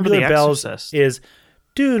don't remember Tubular The Bells Exorcist. is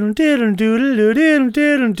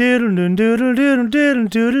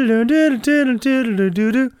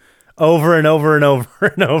over and over and over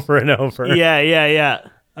and over and over. Yeah.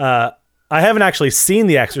 I haven't actually seen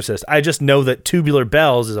The Exorcist. I just know that Tubular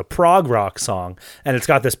Bells is a prog rock song, and it's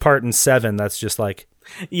got this part in 7 that's just like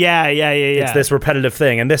Yeah. it's this repetitive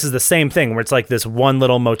thing, and this is the same thing where it's like this one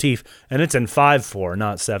little motif, and it's in 5/4,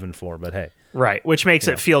 not 7/4. But hey, Right, which makes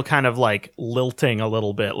it feel kind of like lilting a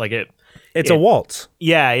little bit, like it's a waltz.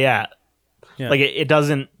 Yeah. Yeah. Like it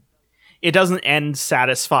doesn't end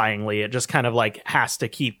satisfyingly. It just kind of like has to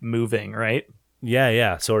keep moving, right?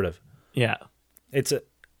 Yeah, sort of. Yeah. It's a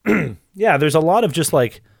yeah. There's a lot of just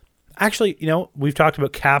like, actually, we've talked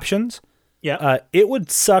about captions. Yeah. It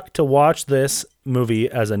would suck to watch this movie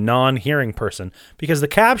as a non-hearing person because the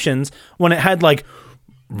captions, when it had like,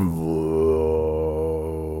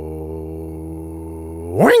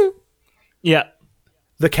 Yeah.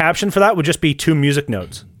 the caption for that would just be 2 music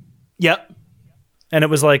notes, Yep. and it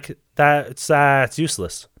was like that's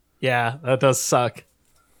useless. Yeah, that does suck.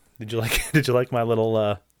 Did you like my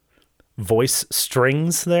little voice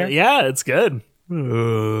strings there? Yeah, it's good. I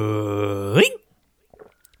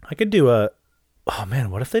could do oh man,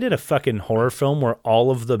 what if they did a fucking horror film where all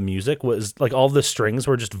of the music was like all the strings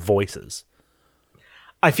were just voices?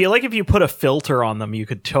 I feel like if you put a filter on them, you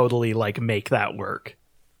could totally like make that work.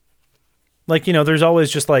 Like, there's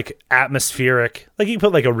always just like atmospheric, like you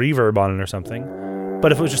put like a reverb on it or something.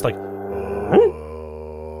 But if it was just like,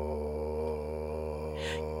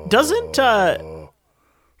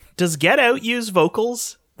 Does Get Out use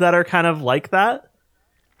vocals that are kind of like that?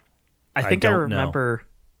 I think I don't know. remember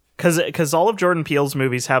because all of Jordan Peele's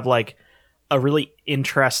movies have like a really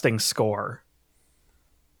interesting score.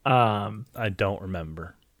 I don't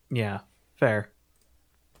remember. Yeah, fair.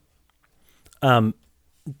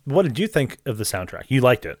 What did you think of the soundtrack? You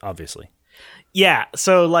liked it, obviously. Yeah,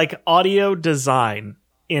 so like audio design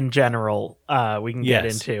in general, we can get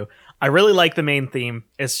Yes. into. I really like the main theme.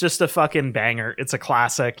 It's just a fucking banger. It's a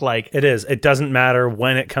classic. Like It is. It doesn't matter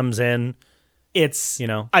when it comes in. it's, You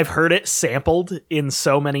know. I've heard it sampled in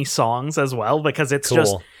so many songs as well because it's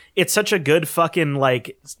just, Cool. it's such a good fucking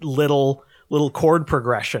like little chord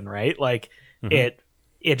progression, right? Like it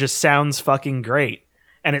just sounds fucking great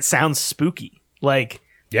and it sounds spooky. Like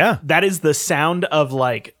Yeah, that is the sound of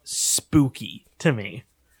like spooky to me.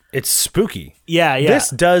 it's spooky. Yeah.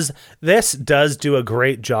 This does do a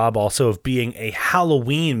great job also of being a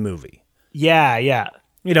Halloween movie. Yeah.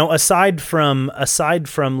 Aside from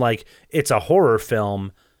like it's a horror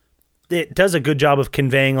film, it does a good job of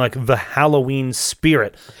conveying like the Halloween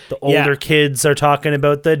spirit. The older kids are talking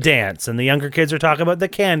about the dance, and the younger kids are talking about the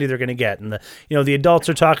candy they're going to get, and the adults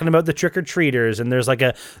are talking about the trick or treaters. And there's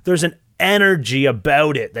an energy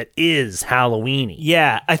about it that is Halloweeny.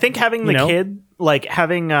 Yeah, I think having the You know? kid, like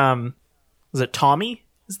having, was it Tommy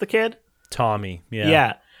is the kid? Tommy, yeah.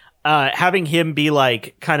 Yeah. Having him be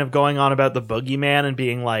like kind of going on about the boogeyman and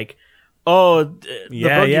being like, oh, the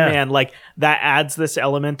boogeyman, like that adds this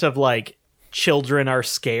element of like children are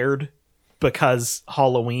scared because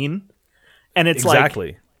Halloween. And it's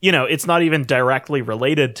Exactly. like, it's not even directly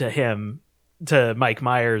related to him, to Michael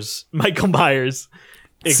Myers.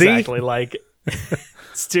 Exactly. Like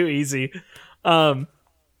it's too easy. To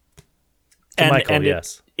Michael, and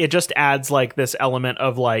yes. it just adds like this element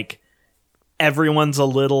of like everyone's a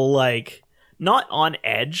little like not on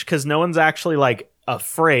edge because no one's actually like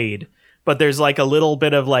afraid, but there's like a little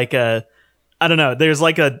bit of like I don't know, there's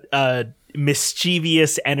like a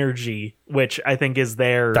mischievous energy which I think is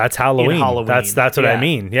there. That's Halloween. in Halloween. That's what I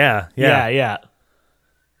mean. Yeah.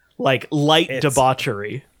 Like light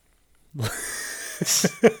debauchery.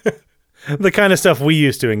 The kind of stuff we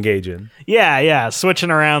used to engage in. Yeah,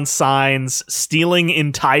 switching around signs, stealing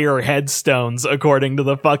entire headstones, according to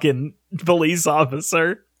the fucking police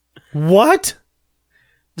officer. What?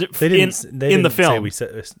 They didn't. in They the didn't say film. we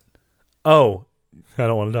said this. Oh, I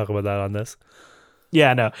don't want to talk about that on this.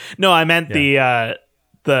 Yeah, no, I meant the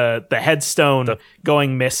headstone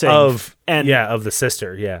going missing Of and the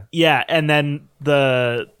sister. Yeah. yeah, and then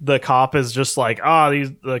the cop is just like,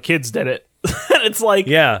 the kids did it, and it's like,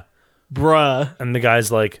 Yeah. bruh. And the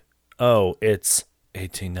guy's like, oh, it's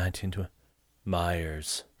 18, 19, 20.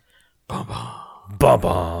 Myers.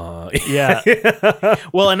 Bum. Yeah.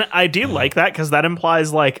 Well, and I do like that because that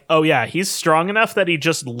implies like, oh yeah, he's strong enough that he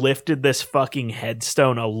just lifted this fucking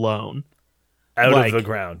headstone alone. Out Like, of the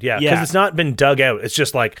ground. Yeah. yeah. Because it's not been dug out. It's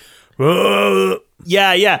just like, "Ugh."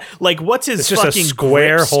 Yeah. Like, what's his It's just a fucking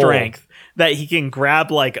square grip hole. strength that he can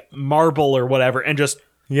grab like marble or whatever and just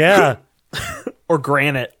Yeah. or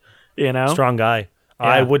granite, Strong guy.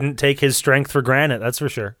 I wouldn't take his strength for granted, that's for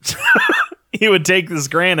sure. He would take this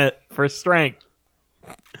granite for strength.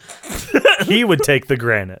 He would take the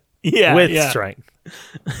granite with strength.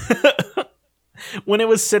 When it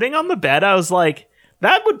was sitting on the bed, I was like,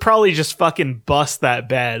 that would probably just fucking bust that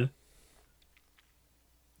bed.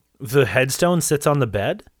 The headstone sits on the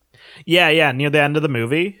bed? Yeah, near the end of the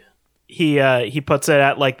movie. He puts it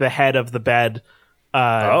at like the head of the bed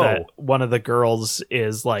that one of the girls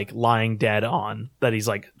is like lying dead on, that he's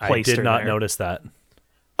like placed I did her not there. notice that.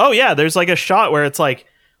 Oh yeah, there's like a shot where it's like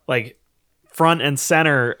front and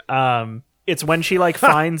center. It's when she like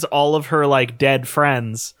finds all of her like dead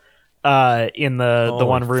friends in the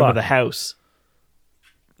one room of the house.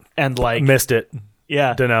 And like missed it.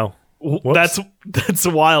 Yeah. Don't know. Whoops. That's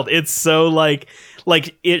wild. It's so like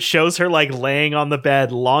it shows her like laying on the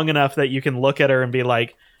bed long enough that you can look at her and be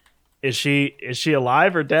like, is she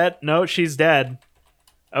alive or dead? No, she's dead.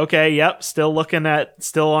 Okay, yep, still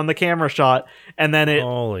on the camera shot. And then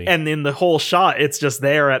and in the whole shot it's just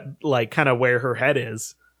there at like kind of where her head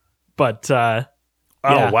is. But oh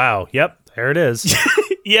wow. Yep, there it is.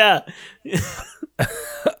 Yeah.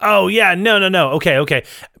 Oh yeah, no. Okay.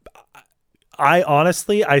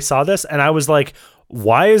 I saw this and I was like,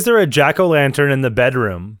 why is there a jack-o'-lantern in the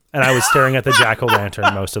bedroom? And I was staring at the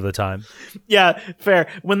jack-o'-lantern most of the time. Yeah, fair.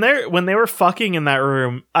 When they were fucking in that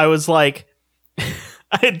room, I was like,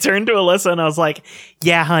 I had turned to Alyssa and I was like,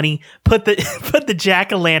 yeah, honey, put the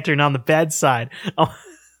jack-o'-lantern on the bedside. I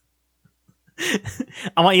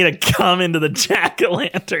want you to come into the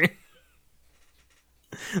jack-o'-lantern.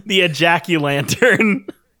 The ejaculantern.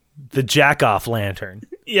 The jack-off lantern.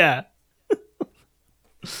 Yeah.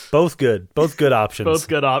 Both good options. Both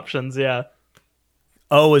good options, yeah.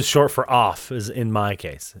 O is short for off, is in my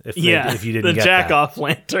case. If you didn't the get jack-off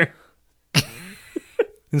lantern.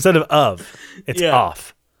 Instead of, it's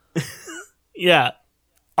off. Yeah.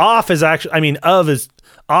 Off is actually,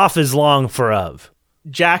 off is long for of.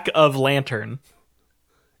 Jack of lantern.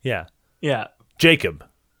 Yeah. Yeah. Jacob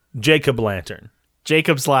Lantern.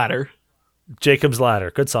 Jacob's Ladder. Jacob's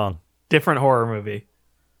Ladder. Good song. Different horror movie.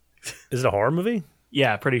 Is it a horror movie?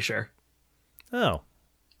 Yeah, pretty sure. Oh.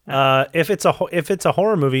 If it's a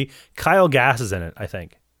horror movie, Kyle Gass is in it, I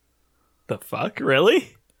think. The fuck?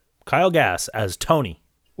 Really? Kyle Gass as Tony.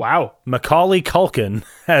 Wow. Macaulay Culkin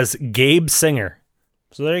as Gabe Singer.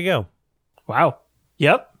 So there you go. Wow.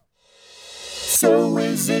 Yep. So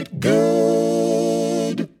is it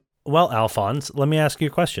good? Well, Alphonse, let me ask you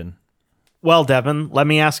a question. Well, Devin, let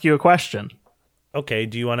me ask you a question. Okay,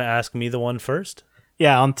 do you want to ask me the one first?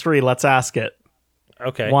 Yeah, on 3, let's ask it.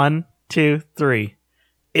 Okay. 1, 2, 3.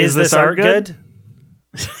 Is this art good?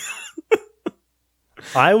 It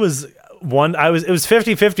was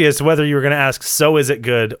 50-50 as to whether you were going to ask, so is it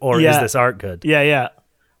good, or is this art good? Yeah.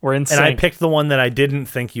 We're in sync. And I picked the one that I didn't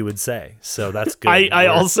think you would say, so that's good. I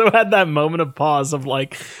also had that moment of pause of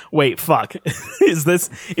like, wait, fuck. Is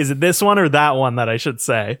it this one or that one that I should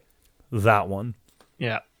say? That one.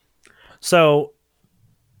 Yeah. So,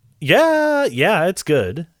 yeah, it's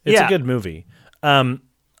good. It's a good movie.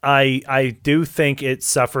 I do think it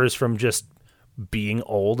suffers from just being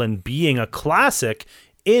old and being a classic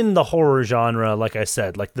in the horror genre. Like I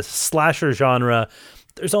said, like the slasher genre,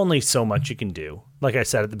 there's only so much you can do. Like I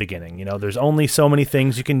said at the beginning, there's only so many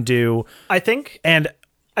things you can do. I think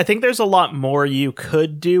there's a lot more you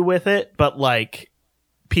could do with it, but like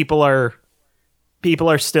people are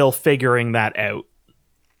still figuring that out.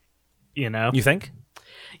 You think?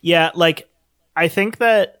 Yeah, like I think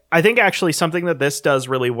actually something that this does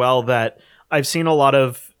really well that I've seen a lot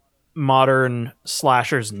of modern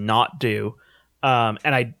slashers not do, and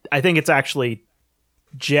I think it's actually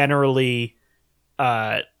generally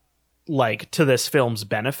like to this film's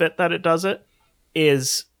benefit that it does it,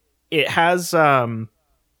 is it has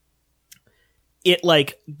it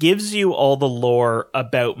like gives you all the lore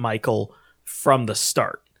about Michael from the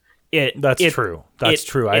start. That's true.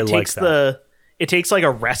 I like that. It takes like a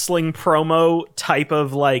wrestling promo type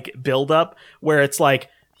of like build up where it's like,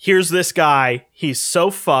 here's this guy, he's so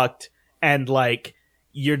fucked, and like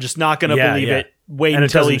you're just not gonna believe it. Wait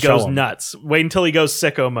until he goes nuts. Wait until he goes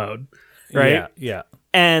sicko mode. Right? Yeah.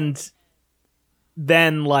 And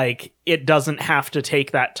then like it doesn't have to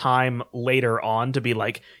take that time later on to be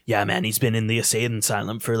like, yeah, man, he's been in the insane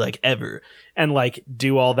asylum for like ever, and like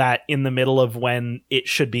do all that in the middle of when it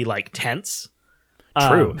should be like tense.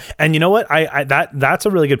 True. And you know what? That's a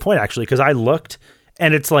really good point, actually, because I looked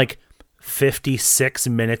and it's like 56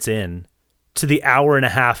 minutes in to the hour and a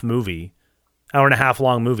half movie. hour and a half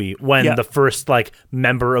long movie when Yeah. the first like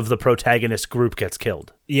member of the protagonist group gets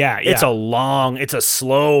killed. Yeah, It's a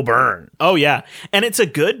slow burn. Oh yeah, and it's a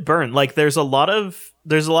good burn. Like there's a lot of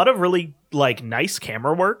really like nice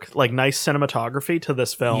camera work, like nice cinematography to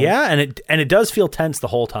this film. Yeah, and it does feel tense the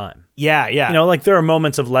whole time. Yeah. You know, like there are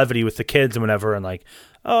moments of levity with the kids and whatever, and like,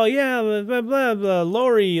 oh yeah, blah blah blah, blah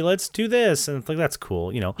Lori, let's do this, and it's like that's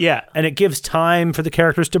cool, you know. Yeah. And it gives time for the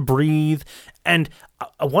characters to breathe. And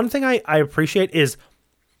one thing I appreciate is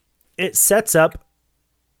it sets up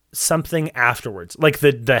something afterwards. Like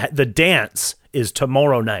the dance is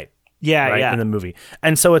tomorrow night. Yeah, Right, yeah. in the movie.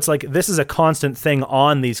 And so it's like this is a constant thing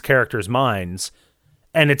on these characters' minds,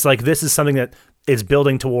 and it's like this is something that is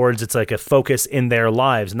building towards, it's like a focus in their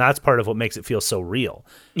lives, and that's part of what makes it feel so real.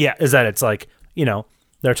 Yeah. Is that it's like, you know,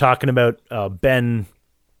 they're talking about Ben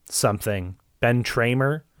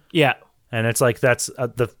Tramer, Yeah. and it's like that's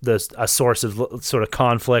a source of sort of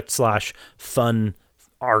conflict / fun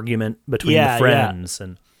argument between Yeah, the friends,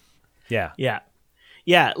 and yeah.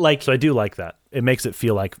 Yeah, like, So I do like that. It makes it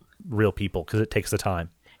feel like real people because it takes the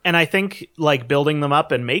time. and I think like building them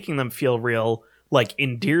up and making them feel real like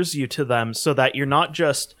endears you to them so that you're not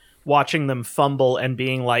just watching them fumble and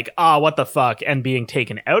being like, what the fuck, and being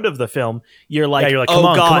taken out of the film. You're like, you're like, oh come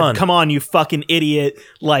on, God, come on." you fucking idiot.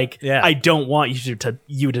 Like, Yeah. I don't want you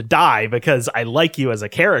to die because I like you as a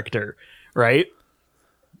character, right?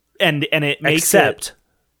 And it makes Except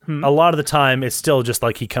a lot of the time it's still just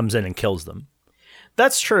like he comes in and kills them.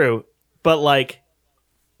 That's true, but like,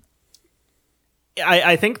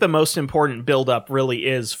 I think the most important buildup really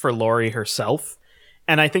is for Laurie herself.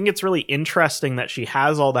 And I think it's really interesting that she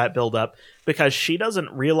has all that buildup because she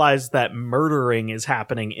doesn't realize that murdering is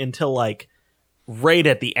happening until like right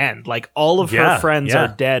at the end. Like all of her friends are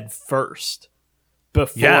dead first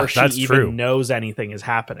before she that's even true. knows anything is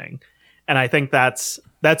happening. And I think that's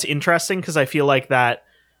interesting because I feel like that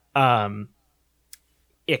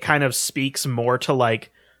it kind of speaks more to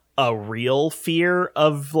like a real fear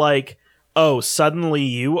of like, oh, suddenly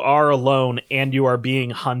you are alone and you are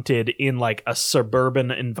being hunted in like a suburban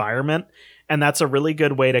environment. And that's a really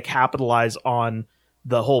good way to capitalize on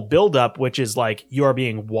the whole buildup, which is like you are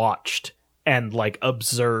being watched and like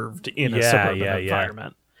observed in a suburban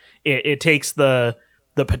environment. It takes the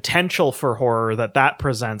potential for horror that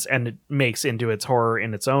presents and it makes into its horror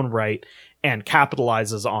in its own right and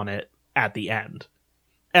capitalizes on it at the end.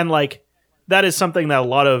 And like that is something that a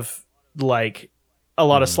lot of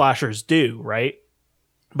slashers do, right?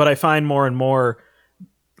 But I find more and more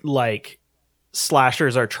like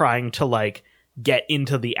slashers are trying to like get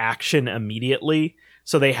into the action immediately,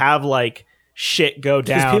 so they have like shit go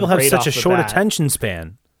down Because people have right such off a the short bat. attention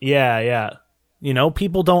span. Yeah. You know,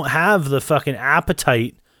 people don't have the fucking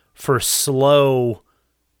appetite for slow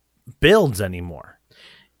builds anymore.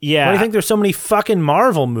 Yeah. Why do you think there's so many fucking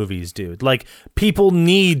Marvel movies, dude? Like, people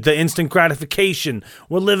need the instant gratification.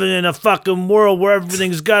 We're living in a fucking world where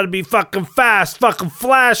everything's got to be fucking fast, fucking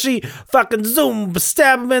flashy, fucking zoom,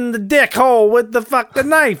 stab him in the dick hole with the fucking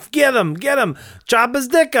knife. Get him. Chop his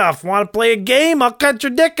dick off. Want to play a game? I'll cut your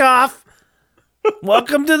dick off.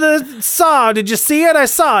 Welcome to the Saw. Did you see it? I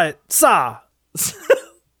saw it. Saw.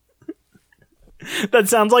 That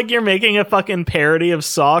sounds like you're making a fucking parody of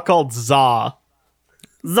Saw called Zaw.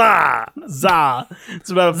 Zah. It's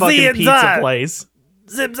about a fucking Zia pizza Zah. place.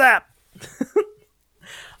 Zip zap.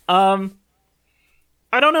 I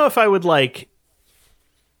don't know if I would like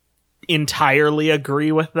entirely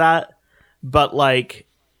agree with that, but like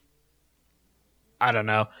I don't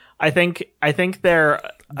know. I think there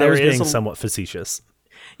I was is being somewhat facetious.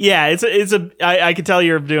 Yeah, I can tell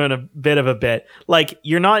you're doing a bit of a bit. Like,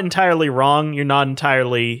 you're not entirely wrong. You're not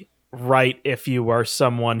entirely right if you are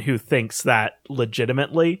someone who thinks that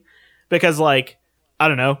legitimately. Because, like, I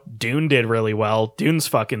don't know, Dune did really well. Dune's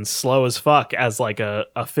fucking slow as fuck as, like, a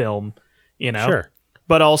film, you know? Sure.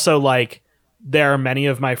 But also, like, there are many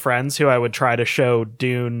of my friends who I would try to show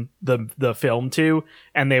Dune, the film to,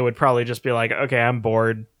 and they would probably just be like, okay, I'm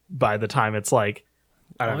bored by the time it's, like,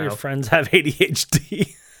 I don't All know. your friends have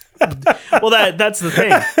ADHD. Well, that's the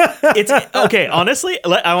thing. It's okay. Honestly,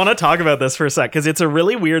 I want to talk about this for a sec because it's a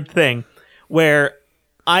really weird thing where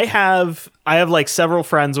I have like several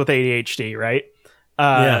friends with ADHD, right?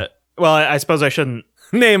 Yeah. Well, I suppose I shouldn't.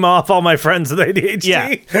 Name off all my friends with ADHD.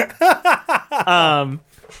 Yeah.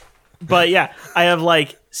 But yeah, I have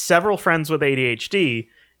like several friends with ADHD,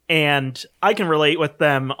 and I can relate with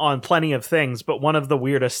them on plenty of things. But one of the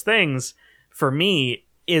weirdest things for me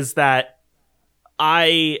is that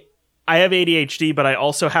I have ADHD, but I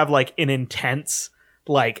also have like an intense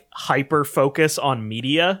like hyper focus on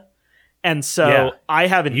media. And so Yeah. I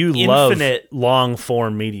have an You infinite love long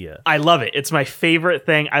form media. I love it. It's my favorite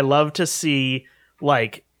thing. I love to see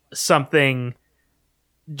like something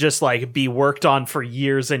just like be worked on for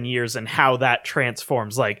years and years and how that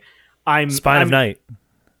transforms. Like Spine of Night.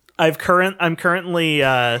 I'm currently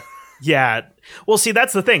yeah. Well, see,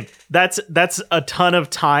 that's the thing. That's a ton of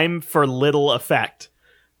time for little effect.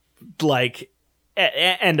 Like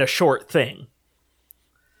and a short thing.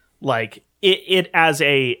 Like it as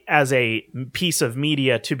a piece of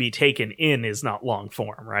media to be taken in is not long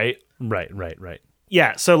form, right? Right.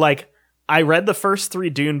 Yeah, so like I read the first 3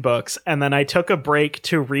 Dune books and then I took a break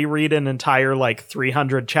to reread an entire like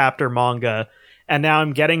 300 chapter manga, and now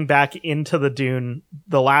I'm getting back into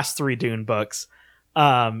the last 3 Dune books.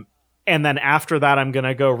 And then after that I'm going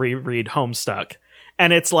to go reread Homestuck.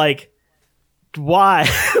 And it's like, why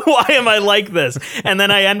am I like this? And then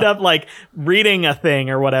I end up like reading a thing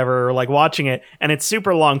or whatever, or like watching it, and it's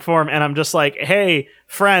super long form, and I'm just like, hey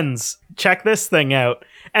friends, check this thing out.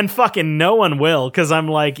 And fucking no one will, because I'm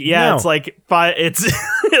like, yeah, No. it's like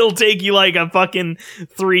it'll take you like a fucking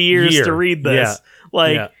 3 years to read this. Yeah.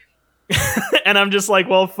 Like Yeah. and I'm just like,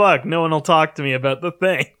 well fuck, no one will talk to me about the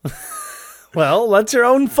thing. Well, that's your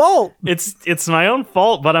own fault. It's my own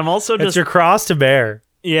fault, but I'm also It's just your cross to bear.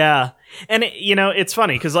 yeah. And it's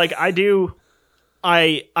funny because like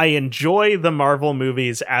I enjoy the Marvel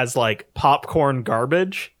movies as like popcorn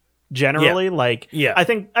garbage generally. Like Yeah. I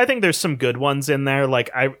think there's some good ones in there. Like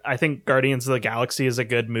I think Guardians of the Galaxy is a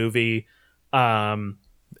good movie. It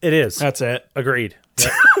is. That's it. Agreed.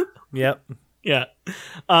 Yep. Yeah.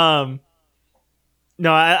 No,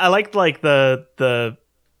 I liked like the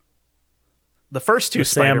first 2 The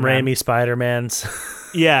Sam Spider-Man. Raimi Spider-Mans.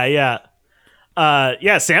 Yeah.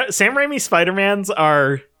 Sam Raimi Spider-Mans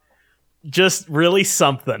are just really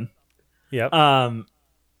something. Yep.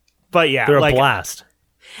 But yeah, They're a like, blast.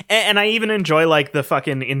 and I even enjoy like the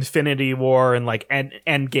fucking Infinity War and like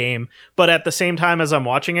Endgame. But at the same time as I'm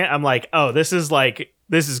watching it, I'm like, oh, this is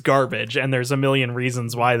garbage, and there's a million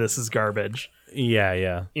reasons why this is garbage.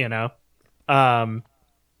 Yeah. You know.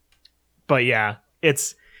 But yeah,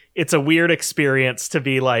 it's a weird experience to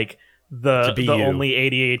be like the you. only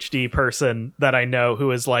ADHD person that I know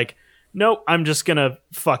who is like, nope, I'm just gonna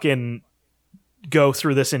fucking go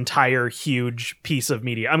through this entire huge piece of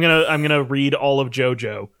media. I'm gonna read all of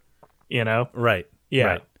JoJo, you know? Right. Yeah.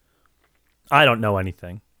 Right. I don't know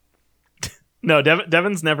anything. No,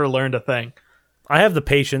 Devin's never learned a thing. I have the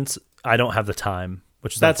patience. I don't have the time,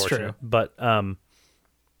 which is That's unfortunate. true. But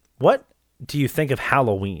what do you think of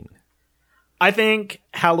Halloween? I think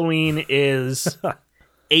Halloween is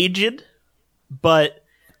aged, but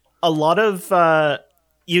a lot of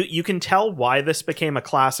you can tell why this became a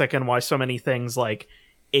classic and why so many things like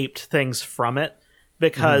aped things from it,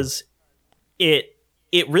 because it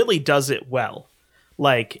really does it well.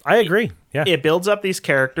 Like, I agree. Yeah. it builds up these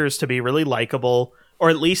characters to be really likable, or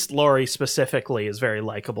at least Laurie specifically is very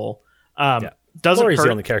likable. Doesn't Laurie's hurt.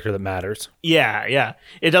 the only character that matters. Yeah.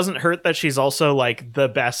 It doesn't hurt that she's also like the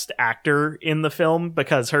best actor in the film,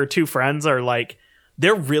 because her 2 friends are like,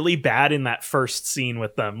 they're really bad in that first scene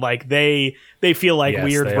with them. Like they feel like Yes,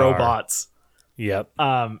 weird they robots. Yep. They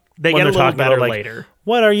When get a they're little talking better about, like, later.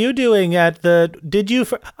 What are you doing at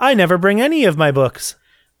the? I never bring any of my books.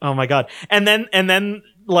 Oh my god. And then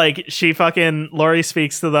like she fucking Laurie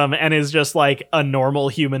speaks to them and is just like a normal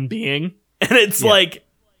human being. And it's like,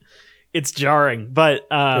 it's jarring, but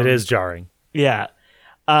It is jarring. yeah.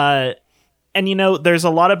 And there's a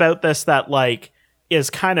lot about this that like is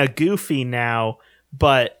kind of goofy now,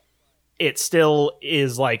 but it still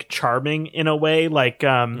is like charming in a way. Like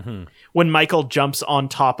when Michael jumps on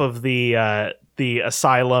top of the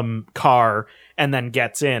asylum car and then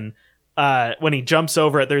gets in, when he jumps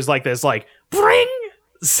over it, there's like this like bring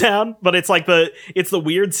sound, but it's like the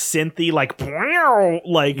weird synthy like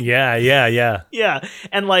like Yeah.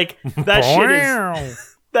 and like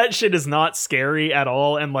that shit is not scary at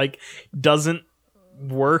all, and like doesn't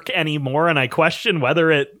work anymore, and I question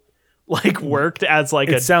whether it like worked as like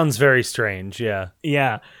It sounds very strange. Yeah.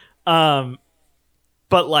 yeah. But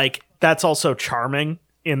like that's also charming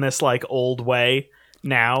in this like old way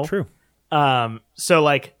now. True. So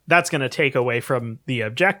like that's going to take away from the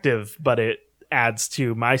objective, but it adds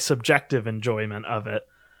to my subjective enjoyment of it.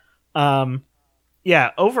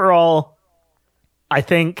 Yeah, overall I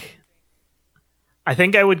think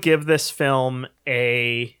I would give this film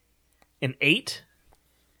an 8.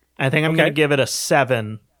 I think I'm going to give it a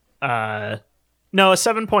 7. No, a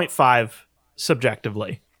 7.5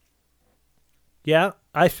 subjectively. Yeah.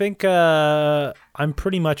 I think I'm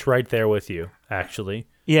pretty much right there with you, actually.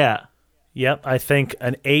 Yeah. Yep. I think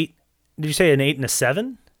an 8. Did you say an 8 and a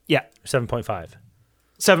 7? Yeah. 7.5.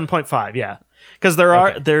 7.5, yeah. Because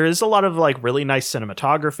there is a lot of like really nice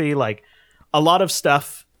cinematography. Like a lot of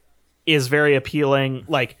stuff is very appealing.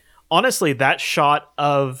 Like honestly, that shot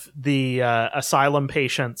of the asylum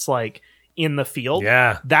patients like in the field,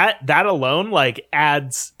 that alone like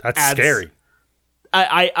adds scary.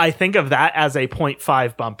 I think of that as a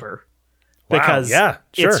 0.5 bumper. Because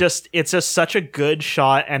it's just such a good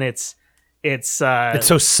shot, and it's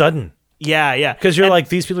so sudden. Yeah. Because you're like,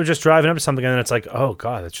 these people are just driving up to something, and then it's like, oh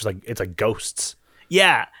god, it's just like it's like ghosts.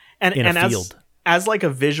 Yeah, and in a field. As like a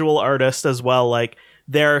visual artist as well, like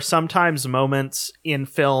there are sometimes moments in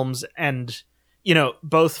films, and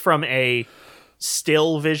both from a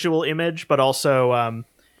still visual image, but also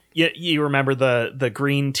you remember the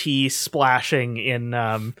green tea splashing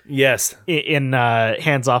in yes in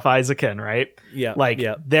Hands Off Isaacson, right? Yeah, like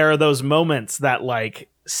there are those moments that like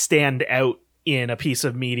stand out in a piece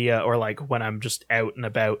of media, or like when I'm just out and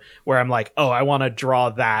about, where I'm like, oh, I want to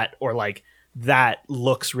draw that, or like that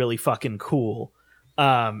looks really fucking cool.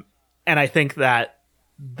 And I think that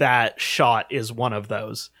shot is one of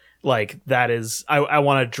those. Like that is, I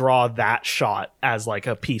want to draw that shot as like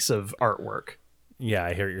a piece of artwork. Yeah,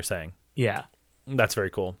 I hear what you're saying. Yeah, that's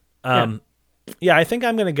very cool. Yeah, I think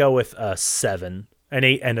I'm gonna go with a 7, an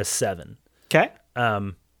 8, and a 7. Okay.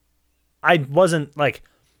 I wasn't like,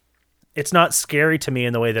 it's not scary to me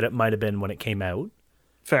in the way that it might have been when it came out.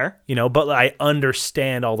 Fair. But I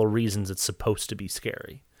understand all the reasons it's supposed to be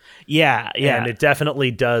scary. Yeah. And it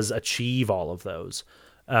definitely does achieve all of those,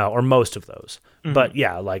 or most of those. Mm-hmm. But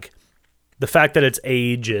yeah, like the fact that it's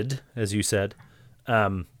aged, as you said,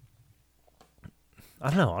 I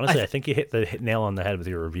don't know. Honestly, I think you hit the nail on the head with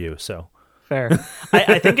your review. So fair.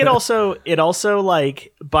 I think it also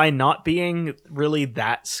like, by not being really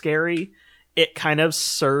that scary, it kind of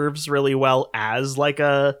serves really well as like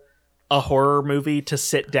a horror movie to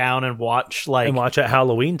sit down and watch, like, and watch at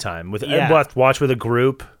Halloween time watch with a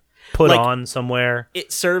group, put like, on somewhere.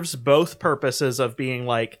 It serves both purposes of being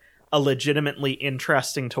like a legitimately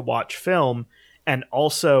interesting to watch film, and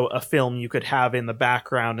also a film you could have in the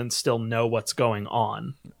background and still know what's going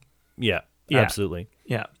on. Yeah. Absolutely.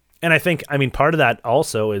 Yeah. And I think, part of that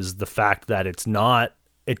also is the fact that it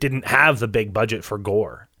didn't have the big budget for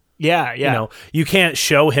gore. Yeah. You can't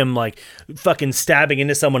show him like fucking stabbing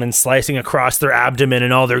into someone and slicing across their abdomen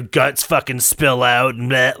and all their guts fucking spill out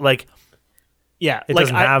and bleh, like. Yeah, it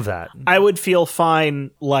doesn't have that. I would feel fine,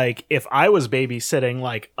 like, if I was babysitting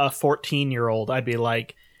like a 14-year-old, I'd be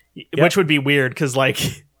like, which would be weird because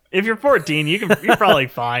like if you're 14, you're probably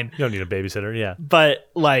fine. You don't need a babysitter, yeah. But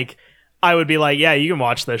like, I would be like, yeah, you can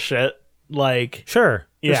watch this shit. Like, sure,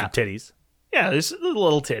 there's some titties. Yeah, there's a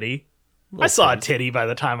little titty. I saw a titty by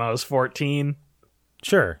the time I was 14.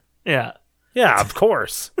 Sure. Yeah. Yeah, of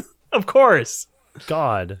course. Of course.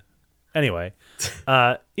 God. Anyway,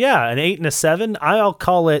 an 8 and a 7. I'll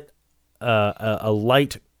call it a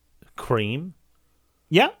light cream.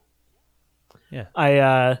 Yeah.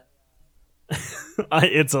 Yeah.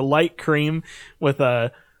 It's a light cream with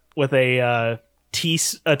a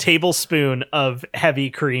tablespoon of heavy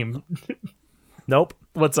cream. Nope.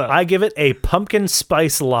 What's up? I give it a pumpkin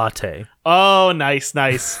spice latte. Oh, nice.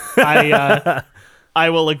 I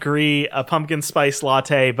will agree. A pumpkin spice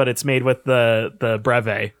latte, but it's made with the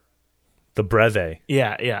Breve. The Breve.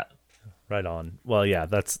 Yeah. Right on. Well, yeah,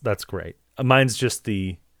 that's great. Mine's just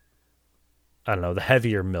the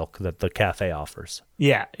heavier milk that the cafe offers.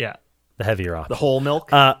 Yeah. The heavier option. The whole milk?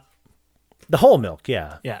 The whole milk,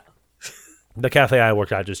 yeah. Yeah. The cafe I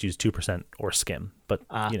worked at just used 2% or skim, but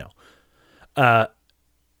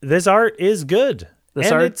this art is good.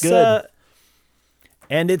 Art's good.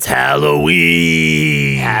 And it's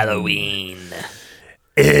Halloween.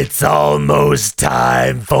 It's almost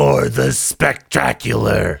time for the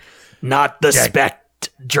spectacular. Not the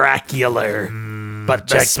spect-dracular, but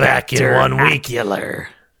the check back in 1 week. spectacular.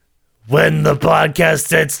 When the podcast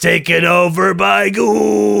gets taken over by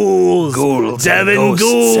ghouls. Devin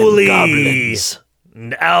Gooley.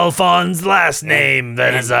 And Alphon's last name,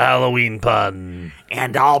 that is a Halloween pun.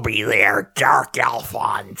 And I'll be there, Dark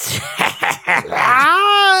Alphonse.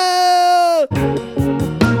 Ah!